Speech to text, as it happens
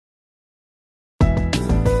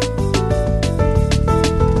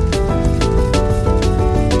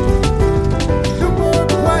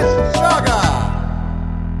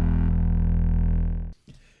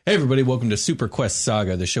Hey everybody, welcome to Super Quest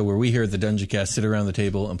Saga, the show where we here at the Dungeon Cast sit around the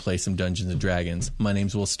table and play some Dungeons & Dragons. My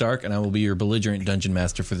name's Will Stark, and I will be your belligerent Dungeon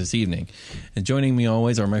Master for this evening. And joining me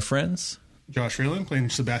always are my friends... Josh Freeland, playing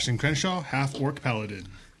Sebastian Crenshaw, half-orc paladin.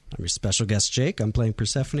 I'm your special guest, Jake. I'm playing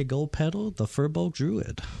Persephone Goldpetal, the Furbolg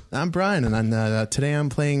Druid. I'm Brian, and today I'm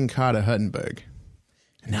playing Carter Huttenberg.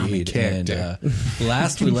 Now I'm a character. And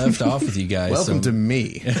last we left off with you guys... Welcome to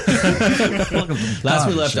me. Last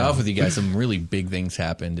we left off with you guys, some really big things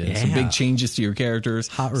happened. And some big changes to your characters.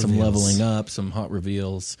 Hot some reveals. leveling up, some hot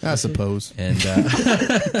reveals. I suppose. And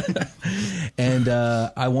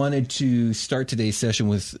I wanted to start today's session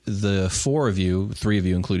with the three of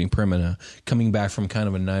you, including Primina, coming back from kind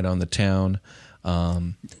of a night on the town.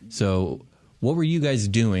 So what were you guys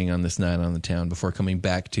doing on this night on the town before coming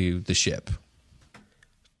back to the ship?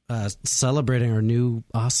 Celebrating our new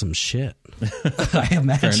awesome shit. I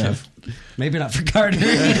imagine. Fair enough. Maybe not for Carter.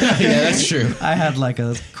 Yeah, that's true. I had like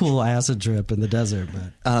a cool acid drip in the desert,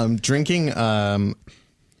 but Drinking an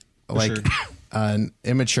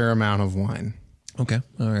immature amount of wine. Okay,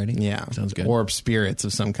 alrighty. Yeah. Sounds good. Or spirits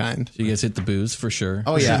of some kind. So you guys hit the booze for sure.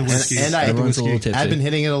 Oh, yeah. And Everyone's a little tipsy. I've been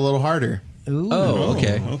hitting it a little harder. ooh. Oh,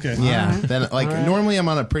 okay. Okay. Yeah. Then, normally I'm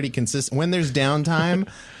on a pretty consistent... When there's downtime,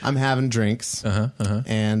 I'm having drinks.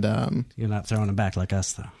 And You're not throwing them back like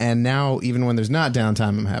us, though. and now, even when there's not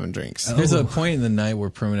downtime, I'm having drinks. There's a point in the night where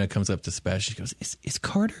Primina comes up to Sebastian. She goes, "Is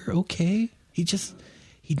Carter okay? He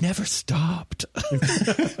never stopped."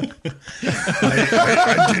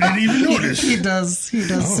 I didn't even notice. He does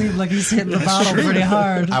seem like he's hitting the bottle pretty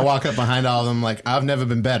hard. I walk up behind all of them like, I've never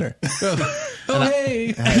been better.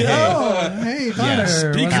 Hey. Hey, Carter.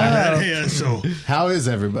 Speaking of what's up? that, hey, so How is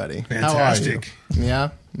everybody? fantastic. How are you? Yeah?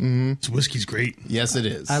 This whiskey's great. Yes, it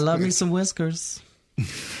is. I love me some whiskers.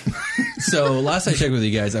 So last I checked with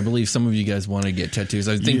you guys, I believe some of you guys want to get tattoos.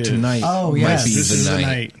 I think Yes. tonight Oh, might yes. be This is the the night.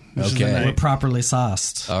 night. This is Okay. the We're night. properly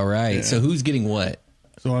sauced. All right. So who's getting what?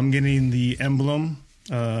 So I'm getting the emblem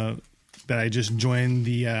that I just joined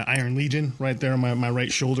the Iron Legion right there on my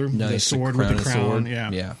right shoulder. The sword with the crown.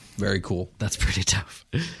 Yeah. Very cool. That's pretty tough.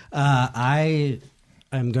 I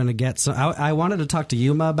am going to get some. I wanted to talk to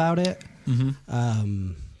Yuma about it,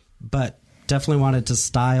 but definitely wanted to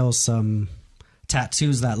style some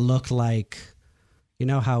tattoos that look like, you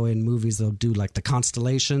know how in movies they'll do like the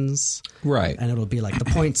constellations, Right. and it'll be like the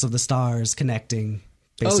points of the stars connecting.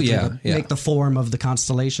 Basically, yeah, to yeah. make the form of the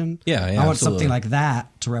constellation. Yeah, I want absolutely. something like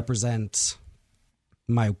that to represent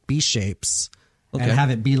my B shapes, Okay. and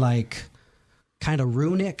have it be like kind of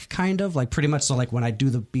runic, kind of like pretty much. So like when I do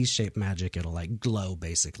the B shape magic, it'll like glow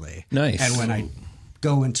basically. Nice. And when I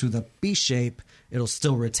go into the B shape, it'll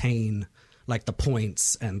still retain like the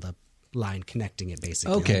points and the line connecting it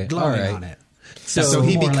basically. Okay, like glowing all right. on it. So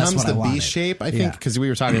he more or less becomes what I the wanted. B shape, I think, Yeah. because we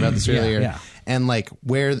were talking about this earlier. yeah. And like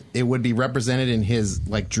where it would be represented in his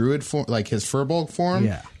like druid form, like his Furbolg form,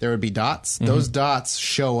 Yeah. there would be dots. Those dots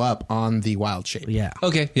show up on the wild shape. Yeah.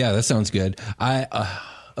 Okay. Yeah, that sounds good.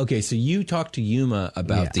 Okay, so you talked to Yuma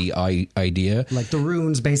about the idea. Like the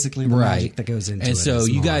runes, basically the magic that goes into it. And so is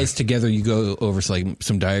you more- guys together, you go over some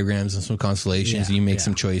diagrams and some constellations, Yeah, and you make yeah.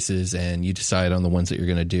 some choices, and you decide on the ones that you're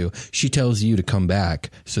going to do. She tells you to come back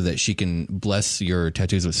so that she can bless your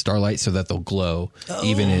tattoos with starlight so that they'll glow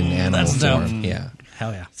even in animal that's dope. form. Yeah.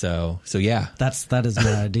 Hell yeah. So yeah. That is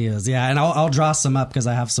my ideas. Yeah, and I'll draw some up because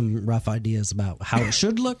I have some rough ideas about how it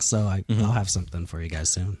should look. So I'll have something for you guys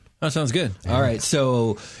soon. That sounds good. All right,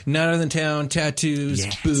 so Night on the Town, tattoos,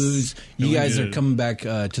 Yes. booze. You Really guys are good. coming back to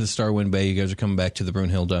the Starwind Bay. You guys are coming back to the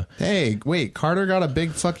Brunhilde. Hey, wait, Carter got a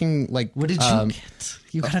big fucking like. What did you get?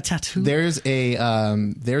 You got a tattoo? There's a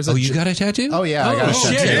Oh, you got a tattoo? Oh yeah, I got a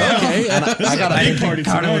shit. tattoo. Okay. And I got a Big big party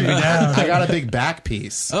Carter would be tonight. down. I got a big back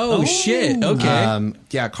piece. Oh, shit. Okay.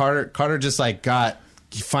 Yeah, Carter just like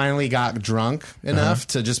finally got drunk enough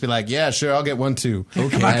to just be like, yeah, sure, I'll get one too. Okay,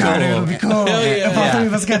 Come on, Carter, it'll be cool. If all three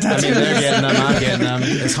of us get I tattoos. mean, they're getting them. I'm getting them.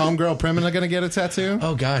 Is homegirl Primina gonna get a tattoo?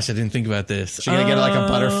 Oh gosh, I didn't think about this. She gonna get like a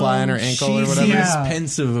butterfly on her ankle or she's- whatever? He Yeah. was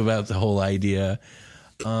pensive about the whole idea.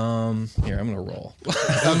 Here, I'm gonna roll.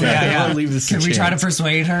 Yeah. I'll leave this. Can to we try to chance.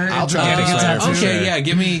 persuade her? I'll into try to getting a persuade her. tattoo? Okay, Sure. yeah.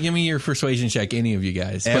 Give me your persuasion check. Any of you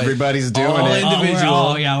guys. But Everybody's doing all it.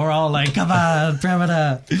 individual. We're all like, come on,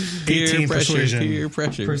 Primina. Peer 18 pressure. persuasion. Peer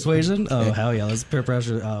pressure. Persuasion? Oh, hell yeah. That's peer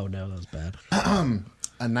pressure. Oh, no, that's bad.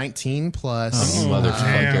 A 19 plus.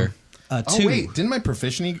 Motherfucker. Oh 2. wait, didn't my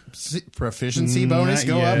proficiency bonus Not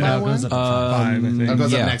go up yet. by No, it one? goes up to 5, I think. Oh, it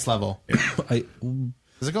goes Yeah. up next level.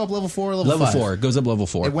 Does it go up level 4 or level 5? Level 4 goes up. Level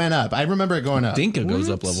 4. It went up. I remember it going up. I think it goes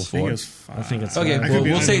up level I think 4. it was 5. I think it's Okay, I could well,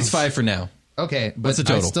 be we'll say honest. it's 5 for now. Okay, but What's the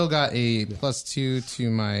total? I still got a +2 to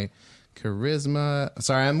my Charisma.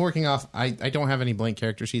 Sorry, I'm working off. I don't have any blank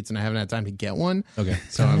character sheets, and I haven't had time to get one. Okay.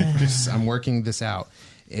 So I'm working this out.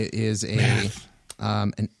 It is an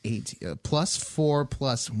 8 +4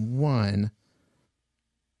 +1.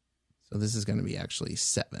 So this is going to be actually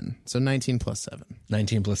 7. So 19 + 7.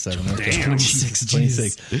 19 + 7. Okay. Damn.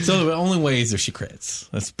 26. So the only way is if she crits.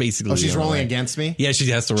 That's basically. Oh, she's the only rolling way. against me? Yeah, she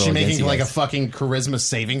has to roll. She's against making you like a guys. fucking charisma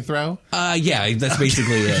saving throw. Yeah, that's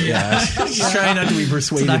basically it. Yeah, she's trying not to be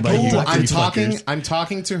persuaded not by you. cool. I'm you talking. fuckers. I'm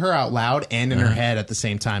talking to her out loud and in her head at the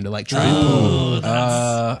same time to like try and pull.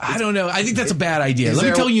 I don't know. I think that's a bad idea. Is Let me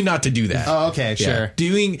there- tell you not to do that. Oh, okay, Yeah. sure.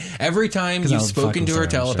 Doing every time I you've would spoken fucking to her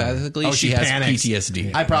say, I'm sure. telepathically, Oh, she has panics.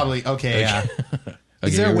 PTSD. I probably yeah. Is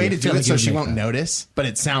Okay, there a you're way to gonna do feel it like so you she make won't notice, but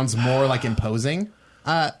it sounds more like imposing?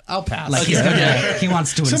 I'll pass. Like he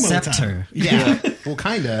wants to Similar accept time. her. yeah, well,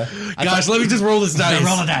 kinda. Gosh, let me just roll this dice.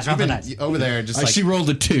 Roll the dice. Roll the Been dice. over there, just like She rolled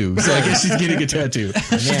a 2, so I guess she's getting a tattoo.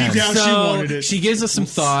 Deep down, she wanted So it. she gives us some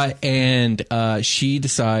thought, and she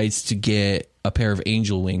decides to get a pair of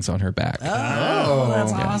angel wings on her back.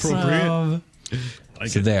 That's awesome.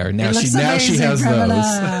 So there. Now It she looks has amazing, those.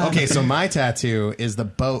 Pamela. okay. So my tattoo is the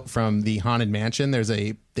boat from the Haunted Mansion. There's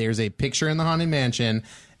a picture in the Haunted Mansion,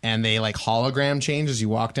 and they like hologram change as you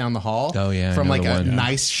walk down the hall. Oh, yeah, I from know like the a one.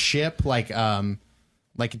 nice ship, like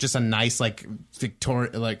just a nice like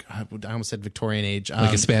Victorian, like I almost said Victorian age,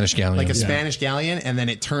 Like a Spanish galleon. like a Yeah. Spanish galleon, and then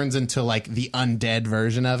it turns into like the undead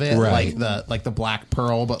version of it, Right. like the Black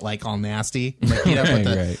Pearl, but like all nasty. Like, you know, with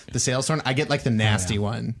Right. the sails torn. I get like the nasty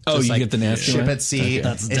one. Oh, Just, you like, get the nasty ship one? at sea. Okay.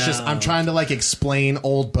 That's It's just I'm trying to like explain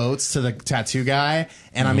old boats to the tattoo guy,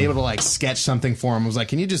 and I'm able to like sketch something for him. I was like,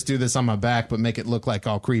 can you just do this on my back, but make it look like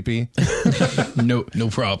all creepy? No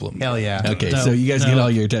problem. Hell yeah. Okay, Dope, so you guys get dope.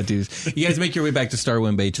 all your tattoos. You guys make your way back to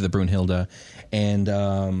Starwind Bay to the Brunhilde,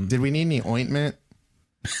 and Did we need any ointment?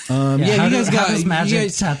 How you guys how got does you magic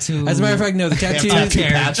guys- tattoo. As a matter of fact, no, the tattoos, tattoo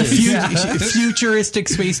patches. futuristic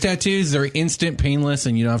space tattoos, they're instant, painless,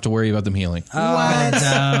 and you don't have to worry about them healing.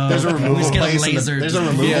 There's a removal Just get place. lasered. There's a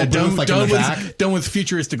removal booth like in the back. done with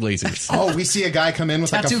futuristic lasers. Oh, we see a guy come in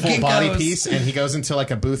with like a Tattoo full body Kinkos. piece, and he goes into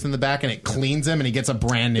like a booth in the back, and it cleans him, and he gets a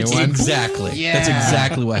brand new one. Exactly. Yeah. That's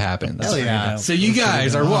exactly what happens. Hell yeah. So you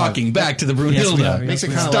guys are walking back to the Brunhilde, we are. Makes it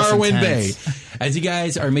kinda less Starwind Bay. intense. As you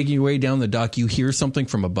guys are making your way down the dock, you hear something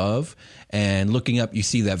from above, and looking up, you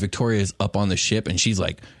see that Victoria is up on the ship, and she's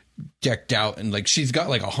like decked out, and like she's got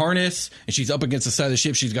like a harness, and she's up against the side of the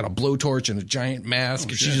ship. She's got a blowtorch and a giant mask,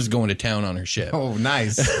 and she's just going to town on her ship. Oh,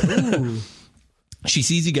 nice. She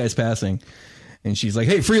sees you guys passing, and she's like,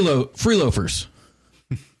 "Hey, free loafers,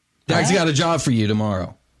 Dag's got a job for you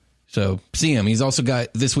tomorrow. So see him. He's also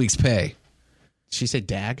got this week's pay." She said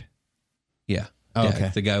Dag? Yeah. Oh, Dag,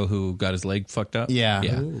 okay. the guy who got his leg fucked up. Yeah.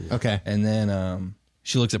 Yeah. Okay. And then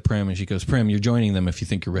she looks at Prim and she goes, "Prim, you're joining them if you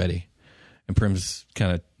think you're ready." And Prim's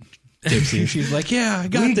kind of tipsy. She's like, "Yeah, I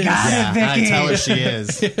got this. got it. Yeah, I Vicky. tell her she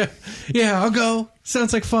is. Yeah, I'll go.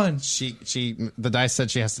 Sounds like fun." The dice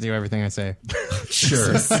said she has to do everything I say.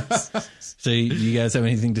 Sure. So you guys have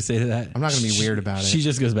anything to say to that? I'm not going to be weird about it. She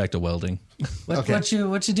just goes back to welding. Okay.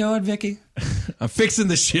 What you doing, Vicky? I'm fixing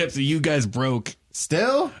the ship that you guys broke.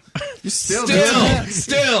 Still? You're still doing it?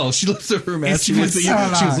 Still. She lifts up her mask. She been looks at so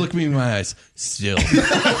you. She was long. looking me in my eyes. Still.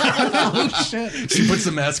 She puts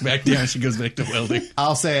the mask back down. She goes back to welding.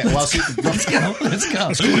 I'll say it. Well, Let's go. Let's go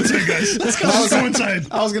inside, guys. Let's go inside.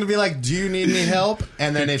 I was going to be like, do you need any help?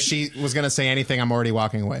 And then if she was going to say anything, I'm already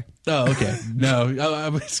walking away. Oh, okay.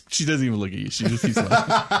 No, she doesn't even look at you. She just keeps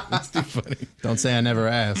laughing. It's too funny. Don't say I never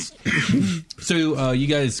asked. So you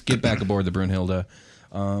guys get back aboard the Brunhilde.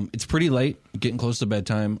 It's pretty late, getting close to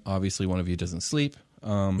bedtime. Obviously, one of you doesn't sleep.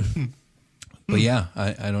 But yeah,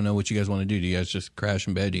 I don't know what you guys want to do. Do you guys just crash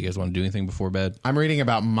in bed? Do you guys want to do anything before bed? I'm reading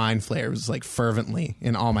about mind flayers like fervently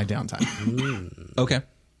in all my downtime. Okay,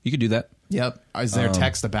 you could do that. Yep. Is there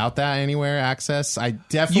text about that anywhere? Access? I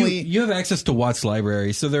definitely. You have access to Watt's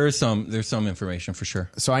library, so there's some information for sure.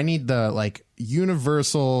 So I need the like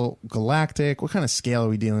universal galactic. What kind of scale are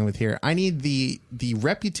we dealing with here? I need the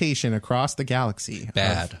reputation across the galaxy.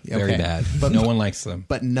 Bad, of- very okay. bad. But No one likes them.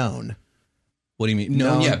 but known. What do you mean?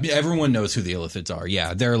 No, No. yeah, everyone knows who the Illithids are.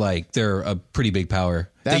 Yeah, they're a pretty big power.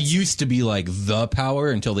 They That's- used to be like the power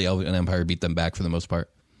until the Elven Empire beat them back for the most part.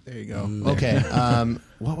 There you go. Okay.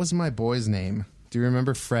 What was my boy's name? Do you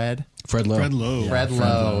remember Fred? Fred Lowe. Fred Lowe. Fred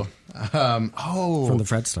Lowe. From the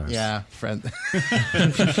Fred Stars. Yeah, Fred.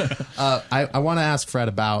 I want to ask Fred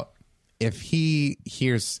about if he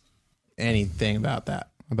hears anything about that,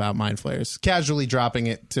 about mind flayers. Casually dropping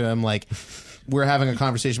it to him, like we're having a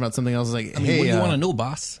conversation about something else. Like, I mean, hey, what do you want to know,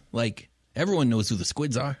 boss? Like, everyone knows who the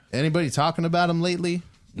squids are. anybody talking about him lately?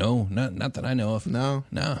 No, not that I know of. No.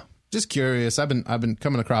 No. Just curious. I've been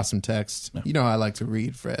coming across some texts. You know how I like to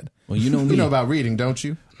read, Fred. Well, you know me. You know about reading, don't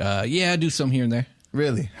you? Yeah, I do some here and there.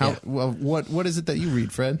 Really? How? Yeah. Well, what is it that you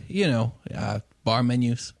read, Fred? You know, bar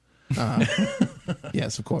menus.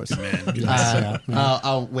 Yes, of course. Man,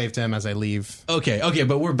 I'll wave to him as I leave. Okay,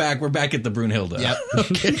 but we're back at the Brunhilde. Yep.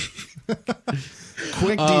 Okay.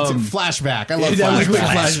 Quick detail, flashback. I love that was a quick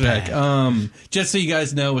flashback. Just so you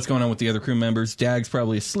guys know what's going on with the other crew members. Dag's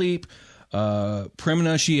probably asleep.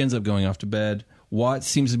 Primina, she ends up going off to bed. Watt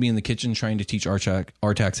seems to be in the kitchen trying to teach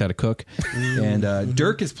Artax how to cook. And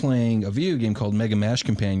Dirk is playing a video game called Mega Mash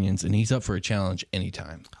Companions, and he's up for a challenge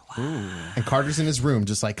anytime. Wow. And Carter's in his room,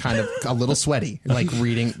 just like kind of a little sweaty, like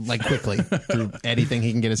reading like quickly through anything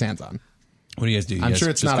he can get his hands on. What do you guys do? I'm sure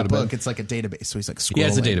it's not a book; it's like a database. So he's like scrolling. Yeah,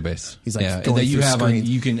 it's a database. He's like and that you have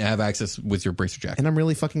you can have access with your bracer jacket. And I'm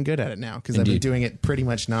really fucking good at it now because I've been doing it pretty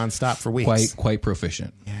much nonstop for weeks. Quite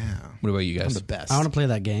proficient. Yeah. What about you guys? I'm the best. I want to play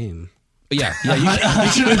that game. Yeah. You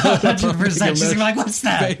should have 100%. She's like, what's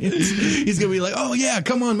that? He's gonna be like, oh yeah,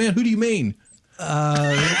 come on, man. Who do you main?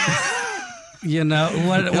 You know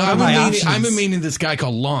what are my options? I'm maining this guy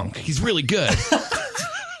called Lonk. He's really good.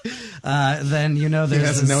 Then there's he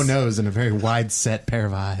has no nose and a very wide set pair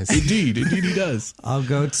of eyes. Indeed he does. I'll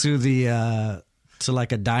go to the to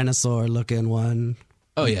like a dinosaur looking one.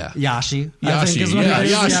 Oh yeah, Yashi. I think is what it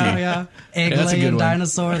is. Yashi. Yeah. Egg-laying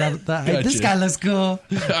dinosaur. Gotcha. This guy looks cool. All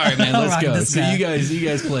right, man, let's go. So you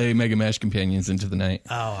guys play Mega Mash Companions into the night.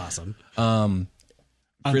 Oh, awesome.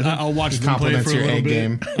 I'll watch them play for a little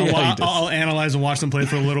bit. I'll analyze and watch them play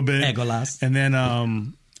for a little bit. Legolas. And then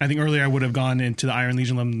I think earlier I would have gone into the Iron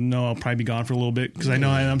Legion. Let them know I'll probably be gone for a little bit because I know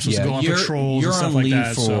I'm supposed to go on patrols and stuff like that. You're on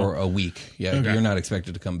leave for a week. Yeah, okay. You're not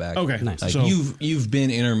expected to come back. Okay, nice. Like, so you've been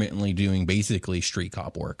intermittently doing basically street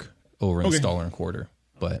cop work over in Staller and Quarter,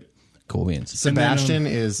 but cool beans. Sebastian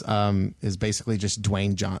is basically just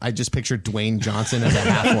Dwayne Johnson. I just pictured Dwayne Johnson as a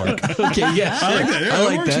half orc. Okay, yeah, I like that. I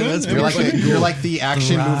like that. You're like the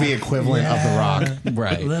action movie equivalent of The Rock.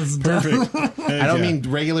 Right. That's perfect. I don't mean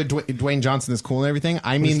regular Dwayne Johnson is cool and everything.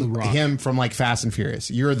 I mean him from like Fast and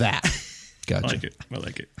Furious. You're that. Gotcha. I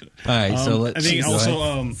like it. All right, so let's. I think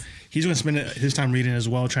also he's going to spend his time reading as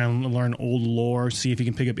well, trying to learn old lore, see if he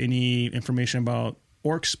can pick up any information about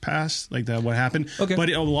orcs past, like that, what happened. Okay. But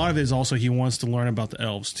a lot of it is also he wants to learn about the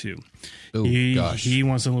elves too. Ooh, gosh. He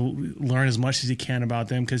wants to learn as much as he can about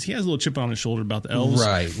them because he has a little chip on his shoulder about the elves.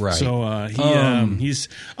 Right. So he's.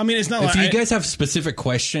 I mean, it's not. If you guys have specific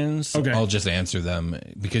questions, I'll just answer them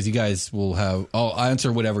because you guys will have. I'll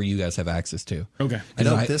answer whatever you guys have access to. Okay. I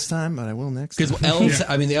don't this time, but I will next. Because elves,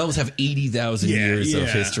 I mean, the elves have 80,000 years of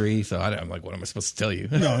history. So I'm like, what am I supposed to tell you?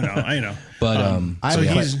 No, I know. But I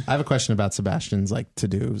have a question about Sebastian's like to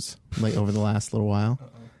dos like over the last little while.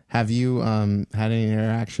 Have you had any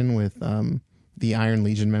interaction with the Iron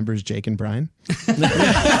Legion members, Jake and Brian?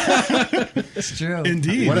 It's true.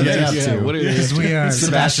 Indeed. What are they up to? What are they up to? We are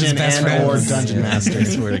Sebastian and or Dungeon Master. I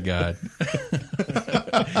swear to God.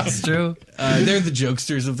 It's true. They're the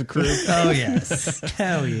jokesters of the crew. Oh, yes.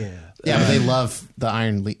 Hell yeah. Yeah, but they love the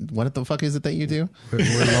Iron Legion. What the fuck is it that you do? We're loyal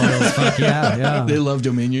as fuck. Yeah. They love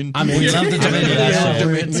Dominion. I mean, We love the Dominion.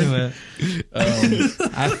 We're into it. I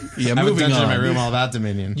have a moving dungeon in my on. room all about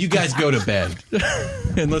Dominion. You guys go to bed.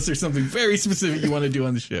 Unless there's something very specific you want to do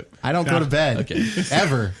on the ship. I don't go to bed. Okay.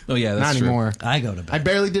 Ever. Oh, yeah, that's Not true. anymore. I go to bed. I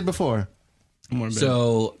barely did before.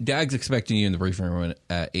 So, Dag's expecting you in the briefing room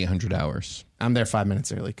at 800 hours. I'm there 5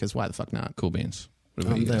 minutes early because why the fuck not? Cool beans. What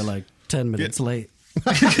about I'm you there guys? like 10 minutes late.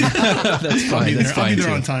 That's fine. That's I'll fine be there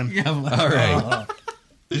too. on time. All right.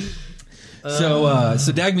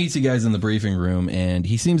 So Dag meets you guys in the briefing room, and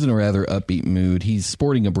he seems in a rather upbeat mood. He's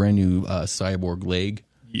sporting a brand new cyborg leg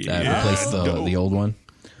that replaced the old one,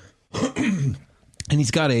 and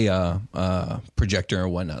he's got a projector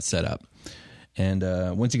and whatnot set up. And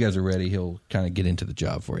once you guys are ready, he'll kind of get into the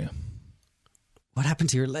job for you. What happened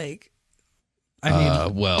to your leg? I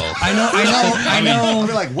mean, well, I know.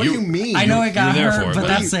 We're like, what do you mean? I know it got you were there hurt, for it, but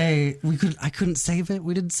but I couldn't save it.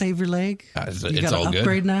 We didn't save your leg. it's You got all an good.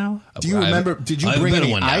 upgrade now. Do you remember? Did you I have bring a better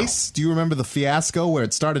any one now. ice? Do you remember the fiasco where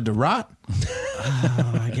it started to rot?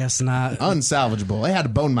 Oh, I guess not. Unsalvageable. It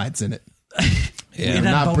had bone mites in it. Yeah, Did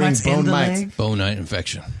not that bring mites in bone the mites. leg? bone-eye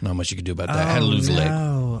infection. Not much you could do about that. I had to lose a leg.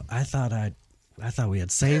 No, I thought we had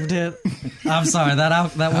saved it. I'm sorry. That How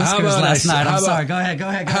whiskers about last night. how I'm sorry. about- Go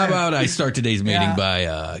ahead. How about I start today's meeting Yeah.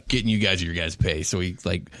 by getting you guys your guys' pay? So he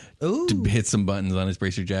to hit some buttons on his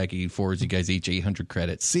bracer jacket. He forwards you guys each 800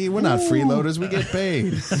 credits. See, we're not freeloaders. We get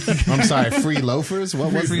paid. I'm sorry, free loafers.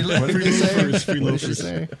 What did they say? Free What did loafers.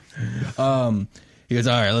 they say? He goes,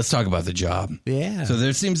 all right, let's talk about the job. Yeah. So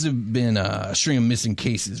there seems to have been a string of missing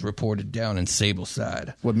cases reported down in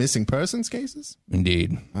Sableside. What, missing persons cases?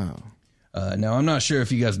 Indeed. Oh. Now, I'm not sure if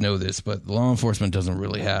you guys know this, but law enforcement doesn't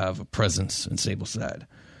really have a presence in Sableside.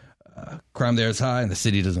 Crime there is high, and the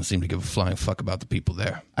city doesn't seem to give a flying fuck about the people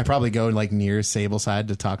there. I probably go like near Sableside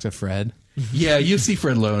to talk to Fred. Yeah, you see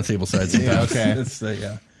Fred Lowe in Sableside sometimes.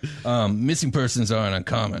 Yeah, okay. Missing persons aren't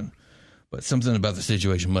uncommon, but something about the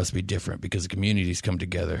situation must be different because the communities come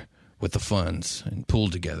together with the funds and pool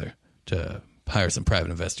together to hire some private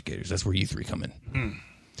investigators. That's where you three come in.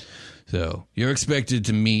 So you're expected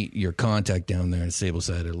to meet your contact down there in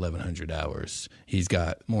Sableside at 1100 hours. He's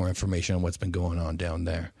got more information on what's been going on down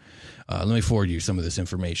there. Let me forward you some of this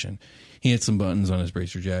information. He hit some buttons on his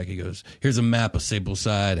bracer jack. He goes, here's a map of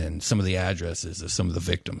Sableside and some of the addresses of some of the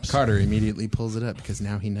victims. Carter immediately pulls it up because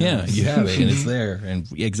now he knows. Yeah, you have it, and it's there. And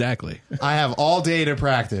exactly. I have all day to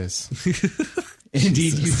practice.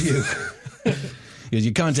 Indeed, you do. Because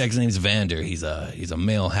your contact's name's Vander. He's a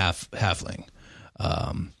male halfling.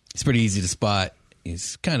 He's pretty easy to spot.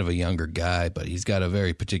 He's kind of a younger guy, but he's got a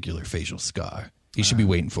very particular facial scar. He should be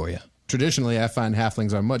waiting for you. Traditionally, I find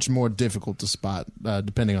halflings are much more difficult to spot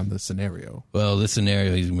depending on the scenario. Well, this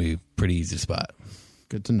scenario, he's going to be pretty easy to spot.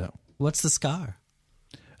 Good to know. What's the scar?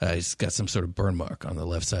 He's got some sort of burn mark on the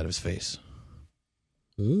left side of his face.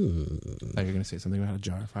 Ooh. I thought you were going to say something about a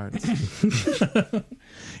jar of farts.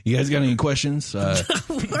 You guys got any questions? I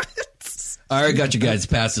already got you guys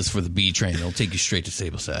passes for the B train. It'll take you straight to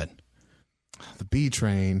Sableside. The B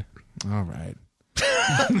train. All right.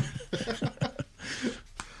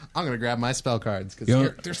 I'm going to grab my spell cards because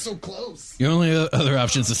they're so close. Your only other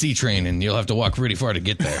option is the C train, and you'll have to walk pretty far to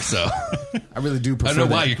get there. So I really do prefer I don't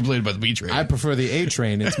know why you're complaining about the B train. I prefer the A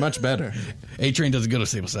train. It's much better. A train doesn't go to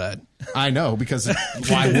Sableside. I know, because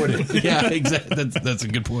why would it? Yeah, exactly. That's a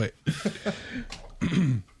good point.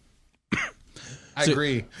 I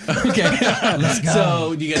agree. Okay.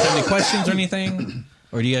 So, do you guys have any questions or anything?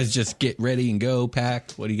 Or do you guys just get ready and go,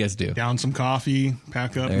 pack? What do you guys do? Down some coffee,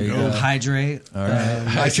 pack up, There and you go. go. Hydrate. All right.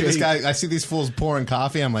 I see this guy. I see these fools pouring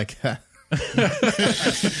coffee. I'm like, No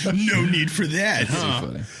need for that, huh?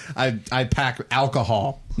 Funny. I pack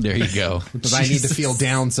alcohol There you go. because I need to feel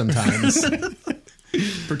down sometimes.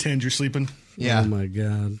 Pretend you're sleeping. Yeah. Oh my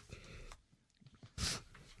god.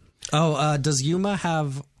 Oh, does Yuma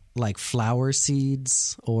have like flower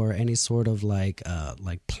seeds or any sort of like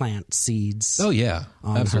plant seeds? Oh, yeah.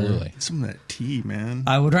 On Absolutely. Some of that tea, man.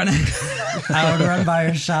 I would run. I would run by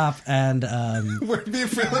her shop and We're being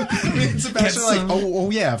friendly. Me and Sebastian are like, oh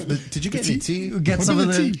yeah. Did you get any tea? get some of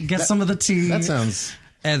the tea. That sounds.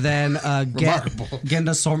 And then get Remarkable. an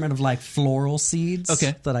assortment of like floral seeds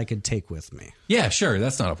Okay. that I could take with me. Yeah, sure.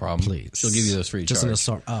 That's not a problem. Please. She'll give you those free Just charge. an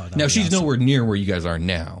assortment. Oh, that'd Now, be she's awesome. nowhere near where you guys are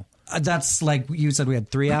now. That's like you said we had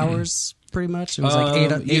 3 hours pretty much. It was like You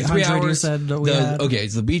have 3 800 you hours. said that we had. Okay,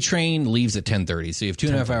 so the B train leaves at 10:30, so you have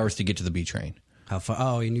 2.5 hours to get to the B train. How far?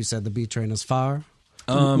 Oh, and you said the B train is far?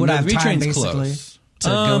 Would no, I have the B time train's basically close. to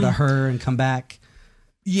go to her and come back?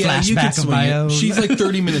 Yeah, you Flashback could of swing my it. own. She's like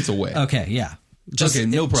 30 minutes away. Okay, yeah. Okay,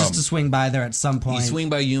 no problem. Just to swing by there at some point. You swing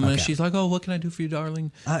by Yuma. Okay. She's like, "Oh, what can I do for you,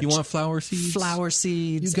 darling? You want flower seeds? Flower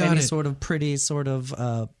seeds, You got any it. sort of pretty sort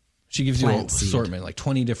of She gives you an plant seed. assortment, like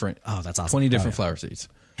 20 different. Oh, that's awesome. 20 different Oh, flower seeds.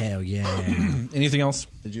 hell yeah. Anything else?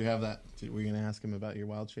 Did you have that? Were you going to ask him about your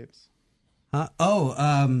wild shapes? Oh, Oh,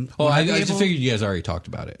 would I be just able- figured you guys already talked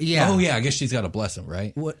about it. Yeah. Oh, yeah. I guess she's got to bless him,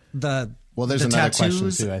 right? What the Well, there's the another tattoos,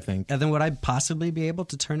 question too, I think. And then would I possibly be able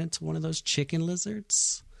to turn into one of those chicken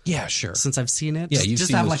lizards? Yeah, sure. Since I've seen it, Yeah, you've just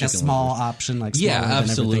seen have those like a chicken small lizards. option, like Yeah, smaller than everything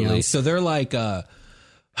absolutely. else. So they're like,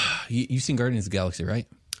 you've seen Guardians of the Galaxy, right?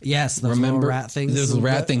 Yes, those Remember little rat things. Those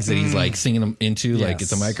rat things that he's like singing them into, like Yes.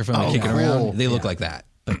 it's a microphone, Oh, and kicking cool. around. They look like that.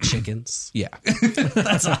 but chickens. Yeah.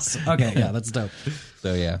 That's awesome. Okay, yeah, that's dope.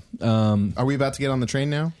 So yeah, Are we about to get on the train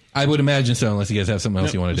now? I would imagine so, unless you guys have something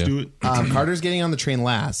else you want to Let's do. do it. Carter's getting on the train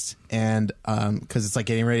last, and because it's like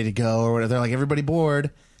getting ready to go or whatever, they're like everybody board,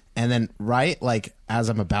 and then right like as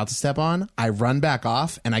I'm about to step on, I run back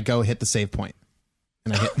off and I go hit the save point,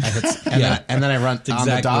 and I hit and, Yeah. then I run on exactly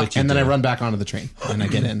the what dock, you and then I do. run back onto the train and I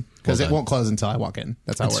get in because Well it done. won't close until I walk in.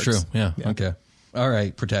 That's how That's it works. true. Yeah. Okay. All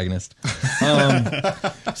right, protagonist.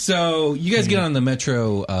 So you guys get on the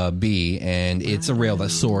Metro B, and it's a rail that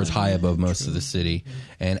soars high above most of the city.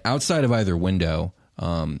 And outside of either window,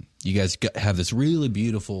 you guys have this really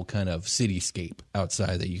beautiful kind of cityscape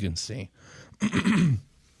outside that you can see.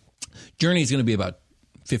 Journey is going to be about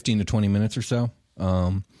 15 to 20 minutes or so.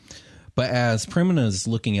 But as Primina is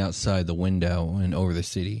looking outside the window and over the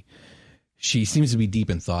city, she seems to be deep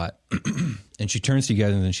in thought. And she turns to you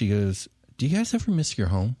guys and she goes, "Do you guys ever miss your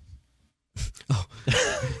home?"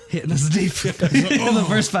 hitting us deep in the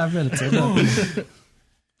first 5 minutes.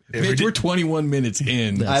 Mitch, we're 21 minutes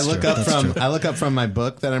in. I look up from my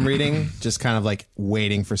book that I'm reading, just kind of like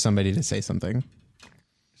waiting for somebody to say something.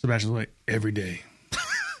 Sebastian's like, every day.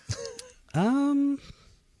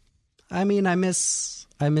 I mean, I miss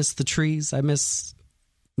the trees. I miss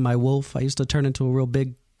my wolf. I used to turn into a real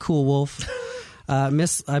big, cool wolf. I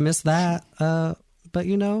miss that. But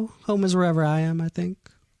you know, home is wherever I am, I think.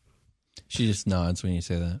 She just nods when you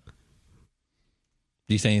say that.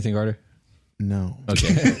 Do you say anything, Carter? No.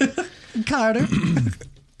 Okay. Carter.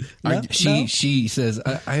 No? She says,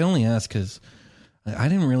 I only ask because I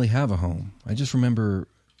didn't really have a home. I just remember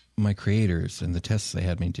my creators and the tests they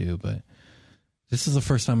had me do, but this is the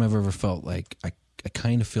first time I've ever felt like I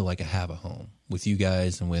kind of feel like I have a home with you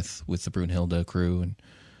guys and with the Brunhilde crew, and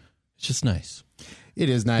it's just nice. It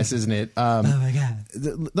is nice, isn't it? Oh my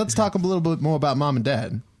God. Let's talk a little bit more about Mom and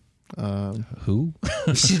Dad. Who?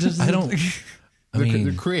 I don't. I mean,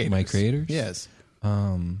 the creators. My creators. Yes.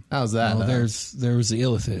 How's that? Well, there was the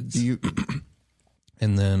Illithids.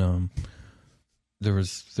 And then there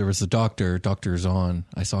was the Dr. Zahn.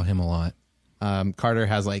 I saw him a lot. Carter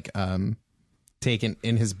has taken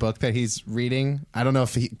in his book that he's reading. I don't know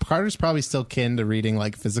if Carter's probably still kin to reading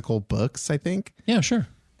like physical books, I think. Yeah, sure.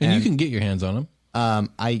 And you can get your hands on them.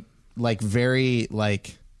 I very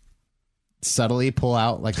subtly pull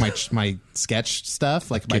out like my sketch stuff,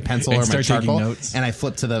 like my pencil or my charcoal, and I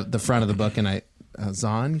flip to the front of the book, and I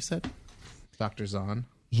Zahn, you said? Dr. Zahn?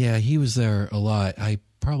 Yeah, he was there a lot. I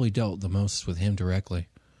probably dealt the most with him directly.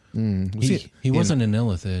 He wasn't an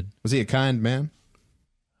Illithid. Was he a kind man?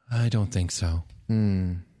 I don't think so.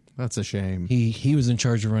 That's a shame. He was in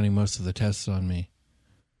charge of running most of the tests on me.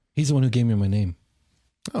 He's the one who gave me my name.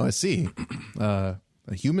 Oh, I see. A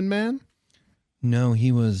human man? No,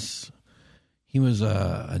 he was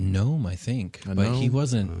a gnome, I think. But he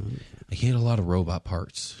wasn't. He had a lot of robot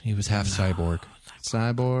parts. He was half cyborg.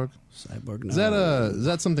 Cyborg. No. Is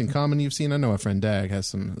that something common you've seen? I know my friend Dag has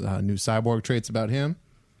some new cyborg traits about him.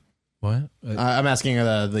 What? I'm asking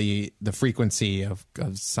the frequency of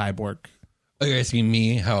cyborg. Are you asking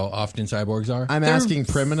me how often cyborgs are? I'm asking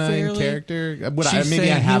Primina in character.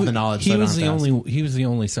 Maybe I have the knowledge. He was the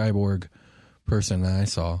only cyborg person that I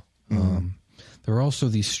saw. There were also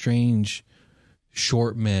these strange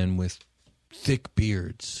short men with thick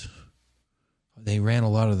beards. They ran a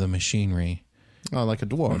lot of the machinery. Oh, like a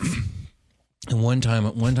dwarf. And one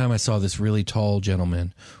time I saw this really tall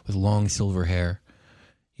gentleman with long silver hair.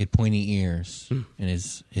 He had pointy ears, and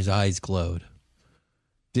his eyes glowed.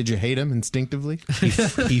 Did you hate him instinctively?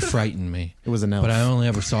 He frightened me. It was an elf. But I only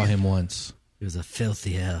ever saw him once. He was a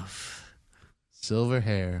filthy elf. Silver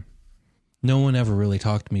hair. No one ever really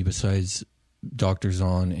talked to me besides Dr.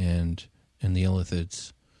 Zahn and the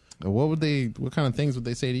Illithids. What kind of things would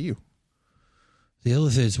they say to you? The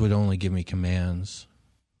Illithids would only give me commands.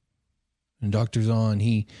 And Dr. Zahn,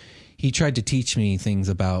 he tried to teach me things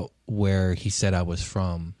about where he said I was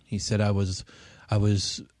from. He said I was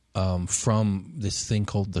from this thing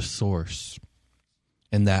called the Source,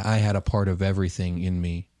 and that I had a part of everything in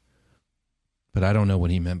me. But I don't know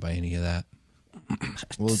what he meant by any of that.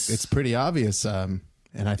 Well, it's pretty obvious.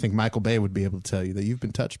 And I think Michael Bay would be able to tell you that you've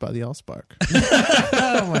been touched by the Allspark.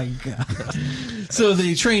 Oh, my God. So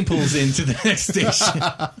the train pulls into the next station.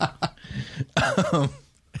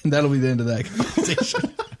 And that'll be the end of that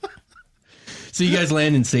conversation. So you guys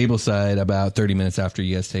land in Sableside about 30 minutes after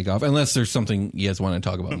you guys take off, unless there's something you guys want to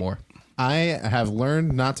talk about more. I have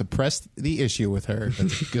learned not to press the issue with her.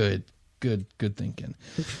 That's good thinking.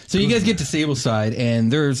 So you guys get to Sableside,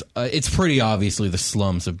 and it's pretty obviously the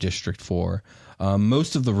slums of District 4.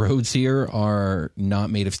 Most of the roads here are not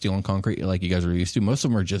made of steel and concrete like you guys are used to. Most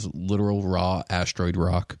of them are just literal raw asteroid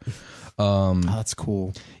rock. That's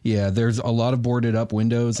cool. Yeah, there's a lot of boarded up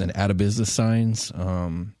windows and out of business signs.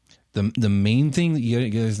 The main thing that you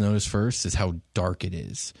guys notice first is how dark it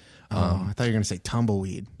is. I thought you were going to say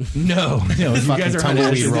tumbleweed. No. If you guys are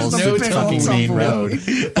tumbleweed rolls no fucking main road.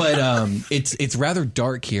 But it's rather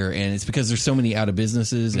dark here, and it's because there's so many out of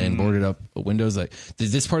businesses and boarded up windows. Like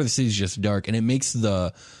this part of the city is just dark, and it makes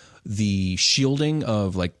the shielding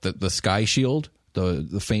of like the sky shield,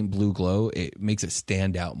 the faint blue glow, it makes it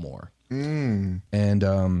stand out more.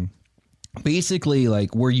 And basically,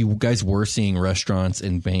 like where you guys were seeing restaurants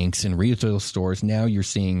and banks and retail stores, now you're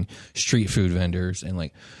seeing street food vendors and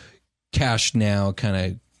like cash now kind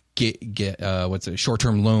of get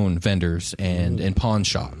short-term loan vendors and pawn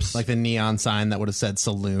shops. Like the neon sign that would have said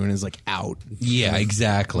saloon is like out. Yeah,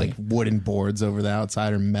 exactly. Like wooden boards over the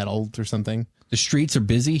outside or metal or something. The streets are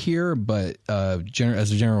busy here, but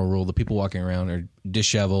as a general rule, the people walking around are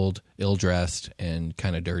disheveled, ill-dressed, and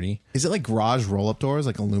kind of dirty. Is it like garage roll-up doors,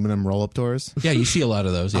 like aluminum roll-up doors? Yeah, you see a lot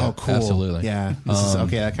of those. Yeah, Oh, cool. Absolutely. Yeah.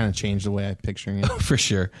 Okay, that kind of changed the way I'm picturing it. For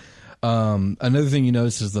sure. Another thing you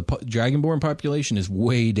notice is the Dragonborn population is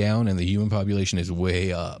way down and the human population is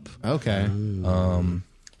way up. Okay.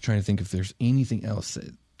 Trying to think if there's anything else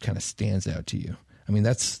that kind of stands out to you. I mean,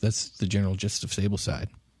 that's the general gist of Sableside.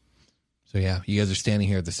 So yeah, you guys are standing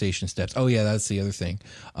here at the station steps. Oh yeah, that's the other thing.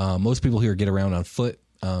 Most people here get around on foot.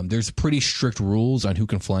 There's pretty strict rules on who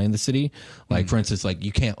can fly in the city. Like for instance, like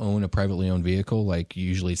you can't own a privately owned vehicle. Like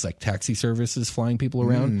usually it's like taxi services flying people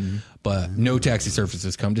around, but no taxi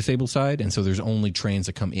services come to Sableside, and so there's only trains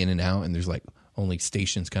that come in and out, and there's like only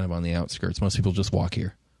stations kind of on the outskirts. Most people just walk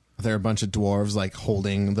here. Are there a bunch of dwarves like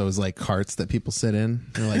holding those like carts that people sit in?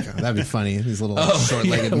 They're like, oh, that'd be funny. These little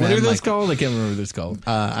short-legged men. What are those like, called? I can't remember what they're called.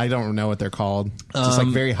 I don't know what they're called. Just like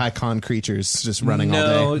very high con creatures just running all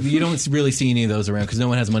No, day. you don't really see any of those around because no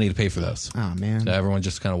one has money to pay for those. Oh man, So everyone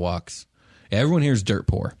just kind of walks. Yeah, everyone here is dirt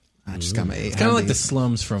poor. I just got my. It's kind of like the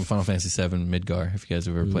slums from Final Fantasy VII Midgar. If you guys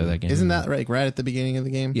have ever played that game, Isn't that right at the beginning of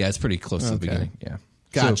the game? Yeah, it's pretty close to the Okay. beginning. Yeah,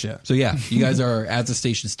 Gotcha. So yeah, you guys are at the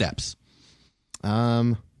station steps.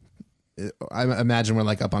 I imagine we're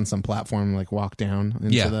like up on some platform, like walk down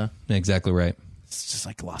into Yeah, exactly right. It's just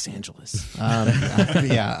like Los Angeles.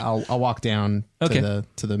 Yeah, I'll walk down Okay.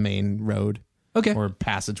 to the main road. Okay, Or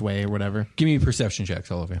passageway or whatever. give me perception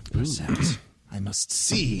checks, all of you. I must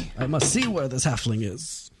see. I must see where this halfling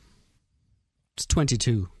is. It's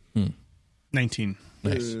 22. 19.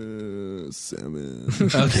 Nice. 7.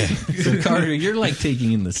 Okay, so Carter, you're like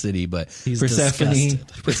taking in the city, but He's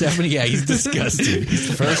Persephone, yeah, he's disgusted.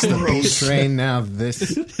 First the beach train, now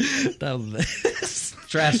this. Now this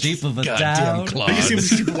trash heap of a Goddamn town. I can see him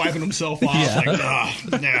Claude. just wiping himself off. Yeah.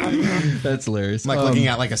 Like, nah. That's hilarious. I'm like looking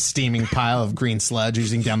at like a steaming pile of green sludge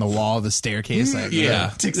oozing down the wall of the staircase. Like, Yeah,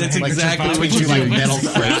 Takes that's the exactly handkerchief what out. you between do.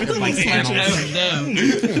 like metal like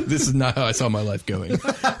panels. This is not how I saw my life going.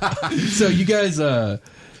 So you guys,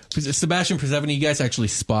 Sebastian, Persephone, you guys actually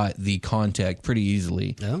spot the contact pretty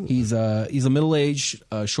easily. Oh. He's a middle-aged,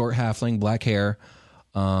 short halfling, black hair.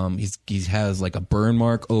 He has like a burn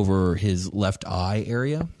mark over his left eye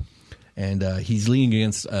area, and he's leaning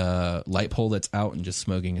against a light pole that's out and just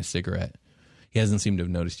smoking a cigarette. He hasn't seemed to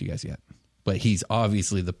have noticed you guys yet, but he's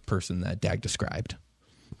obviously the person that Dag described.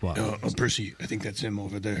 Wow. Percy, I think that's him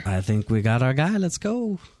over there. I think we got our guy. Let's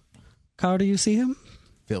go. Carter, you see him?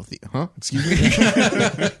 Filthy. Huh? Excuse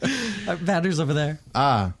me? Vander's over there.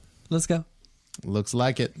 Ah, Let's go. looks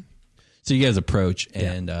like it. So you guys approach,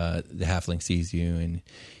 and the halfling sees you, and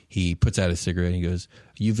he puts out a cigarette. And he goes,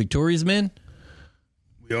 "You Victoria's men?"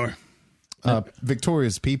 We are.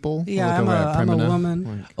 Victoria's people. Yeah, Look over at I'm a Primina.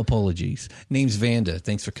 woman. Apologies. Name's Vanda.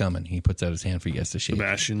 Thanks for coming. He puts out his hand for you guys to shake.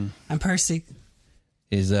 Sebastian. I'm Percy.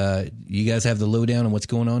 Is you guys have the lowdown on what's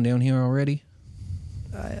going on down here already?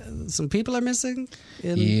 Some people are missing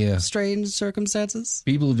in Yeah. strange circumstances.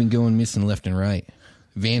 People have been going missing left and right,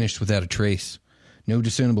 vanished without a trace. No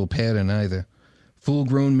discernible pattern either.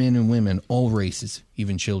 Full-grown men and women, all races,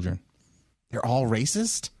 even children. They're all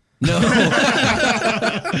racist? No,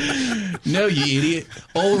 no, you idiot!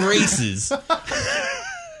 All races.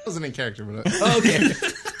 Wasn't in character, but Okay.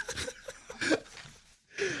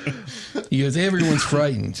 He goes, everyone's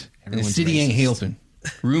frightened. And the Everyone's city ain't racist. helping.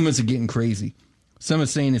 Rumors are getting crazy. Some are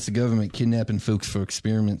saying it's the government kidnapping folks for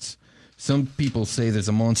experiments. Some people say there's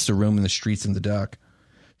a monster roaming the streets in the dark.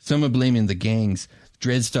 Some are blaming the gangs.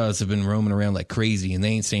 Dreadstars have been roaming around like crazy, and they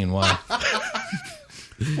ain't saying why.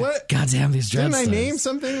 what? Goddamn these Didn't I dreadstars. name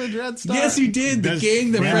something with Dreadstar? Yes, you did. The That's-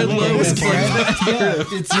 gang that yeah, Fred look, Lowe it's is Fred.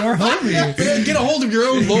 It's your homie. Get a hold of your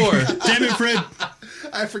own lore. Damn it, Fred.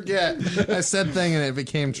 I forget. I said thing and it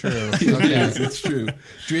became true. Yes, Okay. it's true.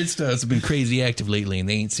 Dreadstars have been crazy active lately, and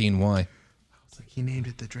they ain't seen why. He named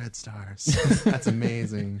it the Dreadstars. That's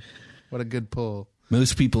amazing. What a good pull.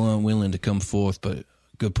 Most people aren't willing to come forth, but a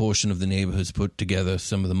good portion of the neighborhood's put together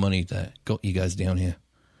some of the money that got you guys down here.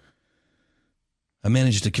 I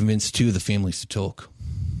managed to convince 2 of the families to talk.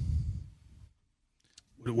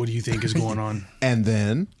 What do you think is going on? And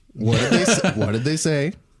then what did they say? What did they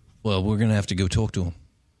say? Well, we're going to have to go talk to them.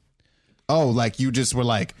 Oh, like you just were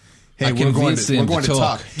like, hey, I we're going convinced to them we're going to to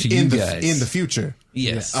talk talk to you in the guys. in the future.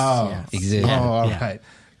 Yes. Oh, Exactly. Oh, all Yeah. right.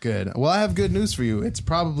 Good. Well, I have good news for you. It's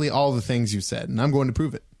probably all the things you said, and I'm going to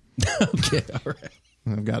prove it. Okay, all right.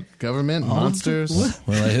 I've got government, monsters,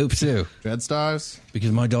 Well, I hope so, Dreadstars.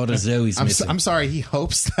 because my daughter Zoe's I'm, missing. I'm sorry. He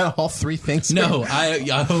hopes that all 3 things. No, I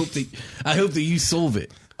hope that you solve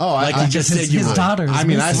it. Oh, like you just said you his would. daughter's I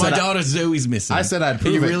mean, missing. My daughter Zoe's missing. I said I'd And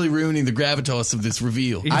prove you're it. really ruining the gravitas of this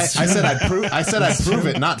reveal. I said I'd prove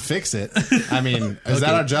it, not fix it. I mean, is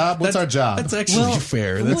that our job? What's our job? That's actually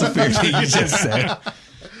fair. That's a fair thing you just said.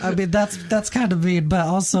 I mean, that's kind of mean, but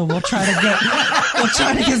also we'll try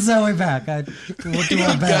to get Zoe back. We'll do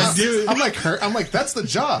our best. I'm like her. I'm like, that's the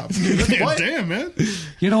job. What? Damn, man.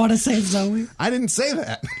 You don't want to say Zoe? I didn't say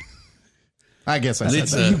that. I guess I said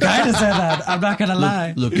It's, that. You kind of said that. I'm not gonna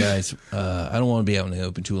lie. Look, guys, I don't want to be out in the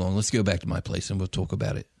open too long. Let's go back to my place and we'll talk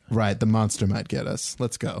about it. Right, the monster might get us.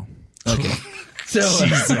 Let's go. Okay. So,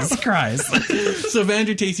 Jesus Christ. so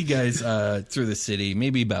Vander takes you guys through the city,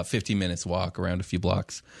 maybe about 15 minutes walk around a few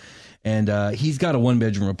blocks. And he's got a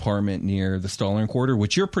one-bedroom apartment near the Stallern Quarter,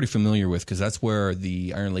 which you're pretty familiar with because that's where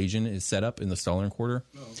the Iron Legion is set up, in the Stallern Quarter.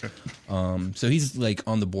 Oh, okay. So he's like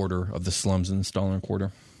on the border of the slums in the Stallern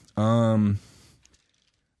Quarter. Let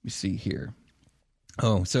me see here.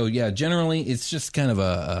 Oh, so yeah, generally it's just kind of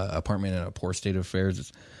a apartment in a poor state of affairs.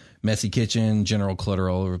 It's messy kitchen, general clutter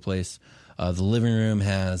all over the place. The living room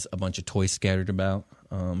has a bunch of toys scattered about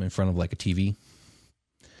in front of like a TV.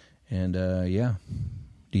 And yeah,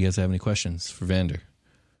 do you guys have any questions for Vander?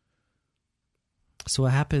 So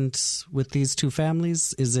what happened with these two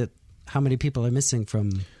families? Is it how many people are missing from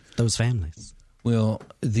those families? Well,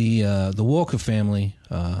 the Walker family,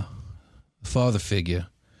 father figure,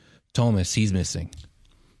 Thomas, he's missing.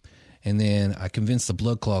 And then I convinced the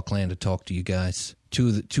Blood Claw clan to talk to you guys.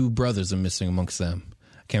 Two brothers are missing amongst them.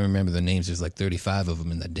 I can't remember their names. There's like 35 of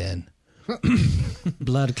them in the den.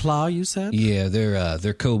 Blood Claw, you said? Yeah,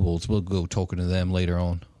 they're kobolds. We'll go talking to them later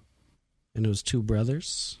on. And it was two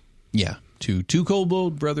brothers? Yeah, two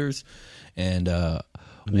kobold brothers and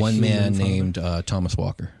one man named Thomas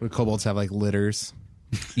Walker. Would kobolds have like litters?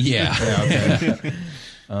 Yeah. Okay.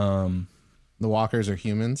 The walkers are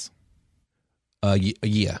humans.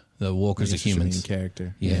 Yeah, the Walkers are Such a mean humans.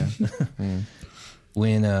 character. Yeah.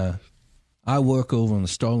 When I work over in the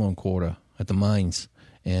Stallone Quarter at the mines,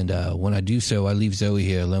 and when I do so, I leave Zoe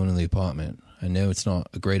here alone in the apartment. I know it's not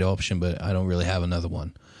a great option, but I don't really have another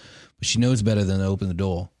one. But she knows better than to open the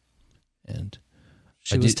door. And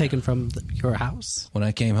She was taken from your house? when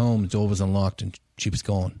I came home, the door was unlocked and she was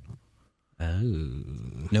gone.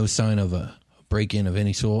 Oh. No sign of a break-in of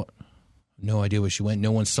any sort. No idea where she went.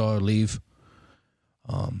 No one saw her leave.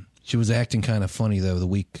 She was acting kind of funny though the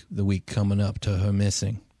week coming up to her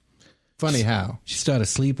missing. Funny how? She started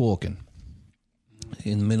sleepwalking.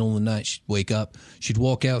 In the middle of the night, she'd wake up. She'd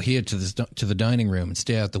walk out here to the dining room and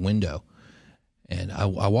stare out the window. And I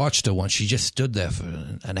watched her once. She just stood there for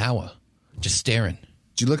an hour, just staring.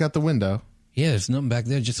 Did you look out the window? Yeah, there's nothing back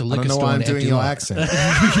there. Just a I liquor don't know store. why I'm and an doing empty your lot. accent.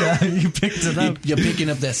 Yeah, you picked it up. You're picking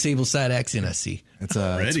up that Sable Side accent, I see.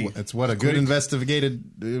 It's what a good investigated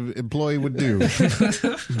employee would do.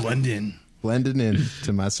 Blend in. Blending in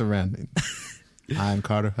to my surroundings. I'm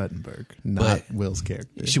Carter Huttenberg, not Will's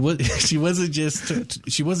character. She wasn't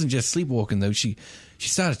just sleepwalking though. She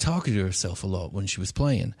started talking to herself a lot when she was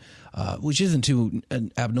playing, which isn't too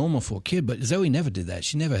abnormal for a kid. But Zoe never did that.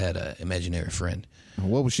 She never had an imaginary friend.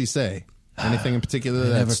 What would she say? Anything in particular I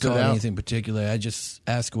that never stood caught out? anything particular. I just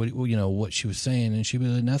asked what she was saying, and she'd be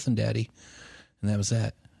like, "Nothing, Daddy," and that was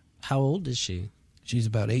that. How old is she? She's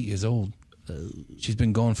about 8 years old. She's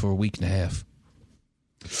been gone for a week and a half.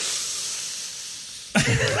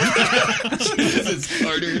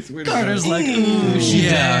 Carter's like, ooh, she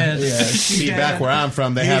dead. Yeah. See, back where I'm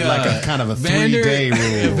from, they have like a kind of a 3-day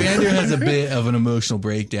rule. Vander has a bit of an emotional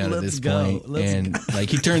breakdown at Let's this go. point, Let's and like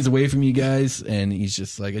he turns away from you guys, and he's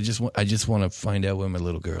just like, I just want to find out where my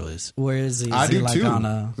little girl is. Where is he? Is I he do like too. on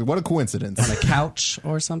a What a coincidence. couch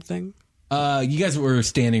or something? You guys were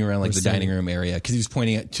standing around like the dining room area because he was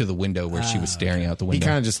pointing to the window where she was staring out the He window.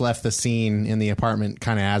 kind of just left the scene in the apartment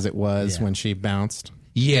kind of as it was when she bounced.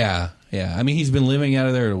 Yeah. I mean, he's been living out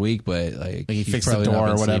of there a week, but like He he's fixed the probably not door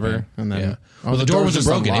been or whatever, sleeping. and then- yeah. Oh, Well, the the door door was wasn't just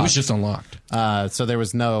broken; it unlocked. was just unlocked. So there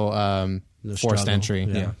was no forced struggle. entry.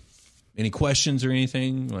 Yeah. Any questions or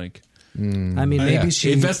anything? Like, I mean, maybe yeah.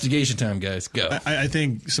 she. Investigation time, guys. Go. I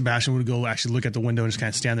think Sebastian would go actually look at the window and just kind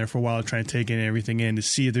of stand there for a while, trying to take in everything in to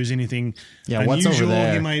see if there's anything what's over unusual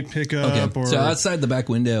there? he might pick up. Or So outside the back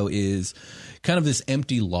window is kind of this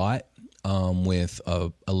empty lot with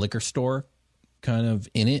a liquor store kind of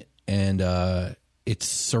in it, and it's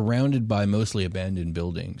surrounded by mostly abandoned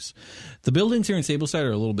buildings. The buildings here in Sableside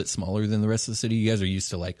are a little bit smaller than the rest of the city. You guys are used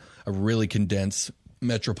to like a really condensed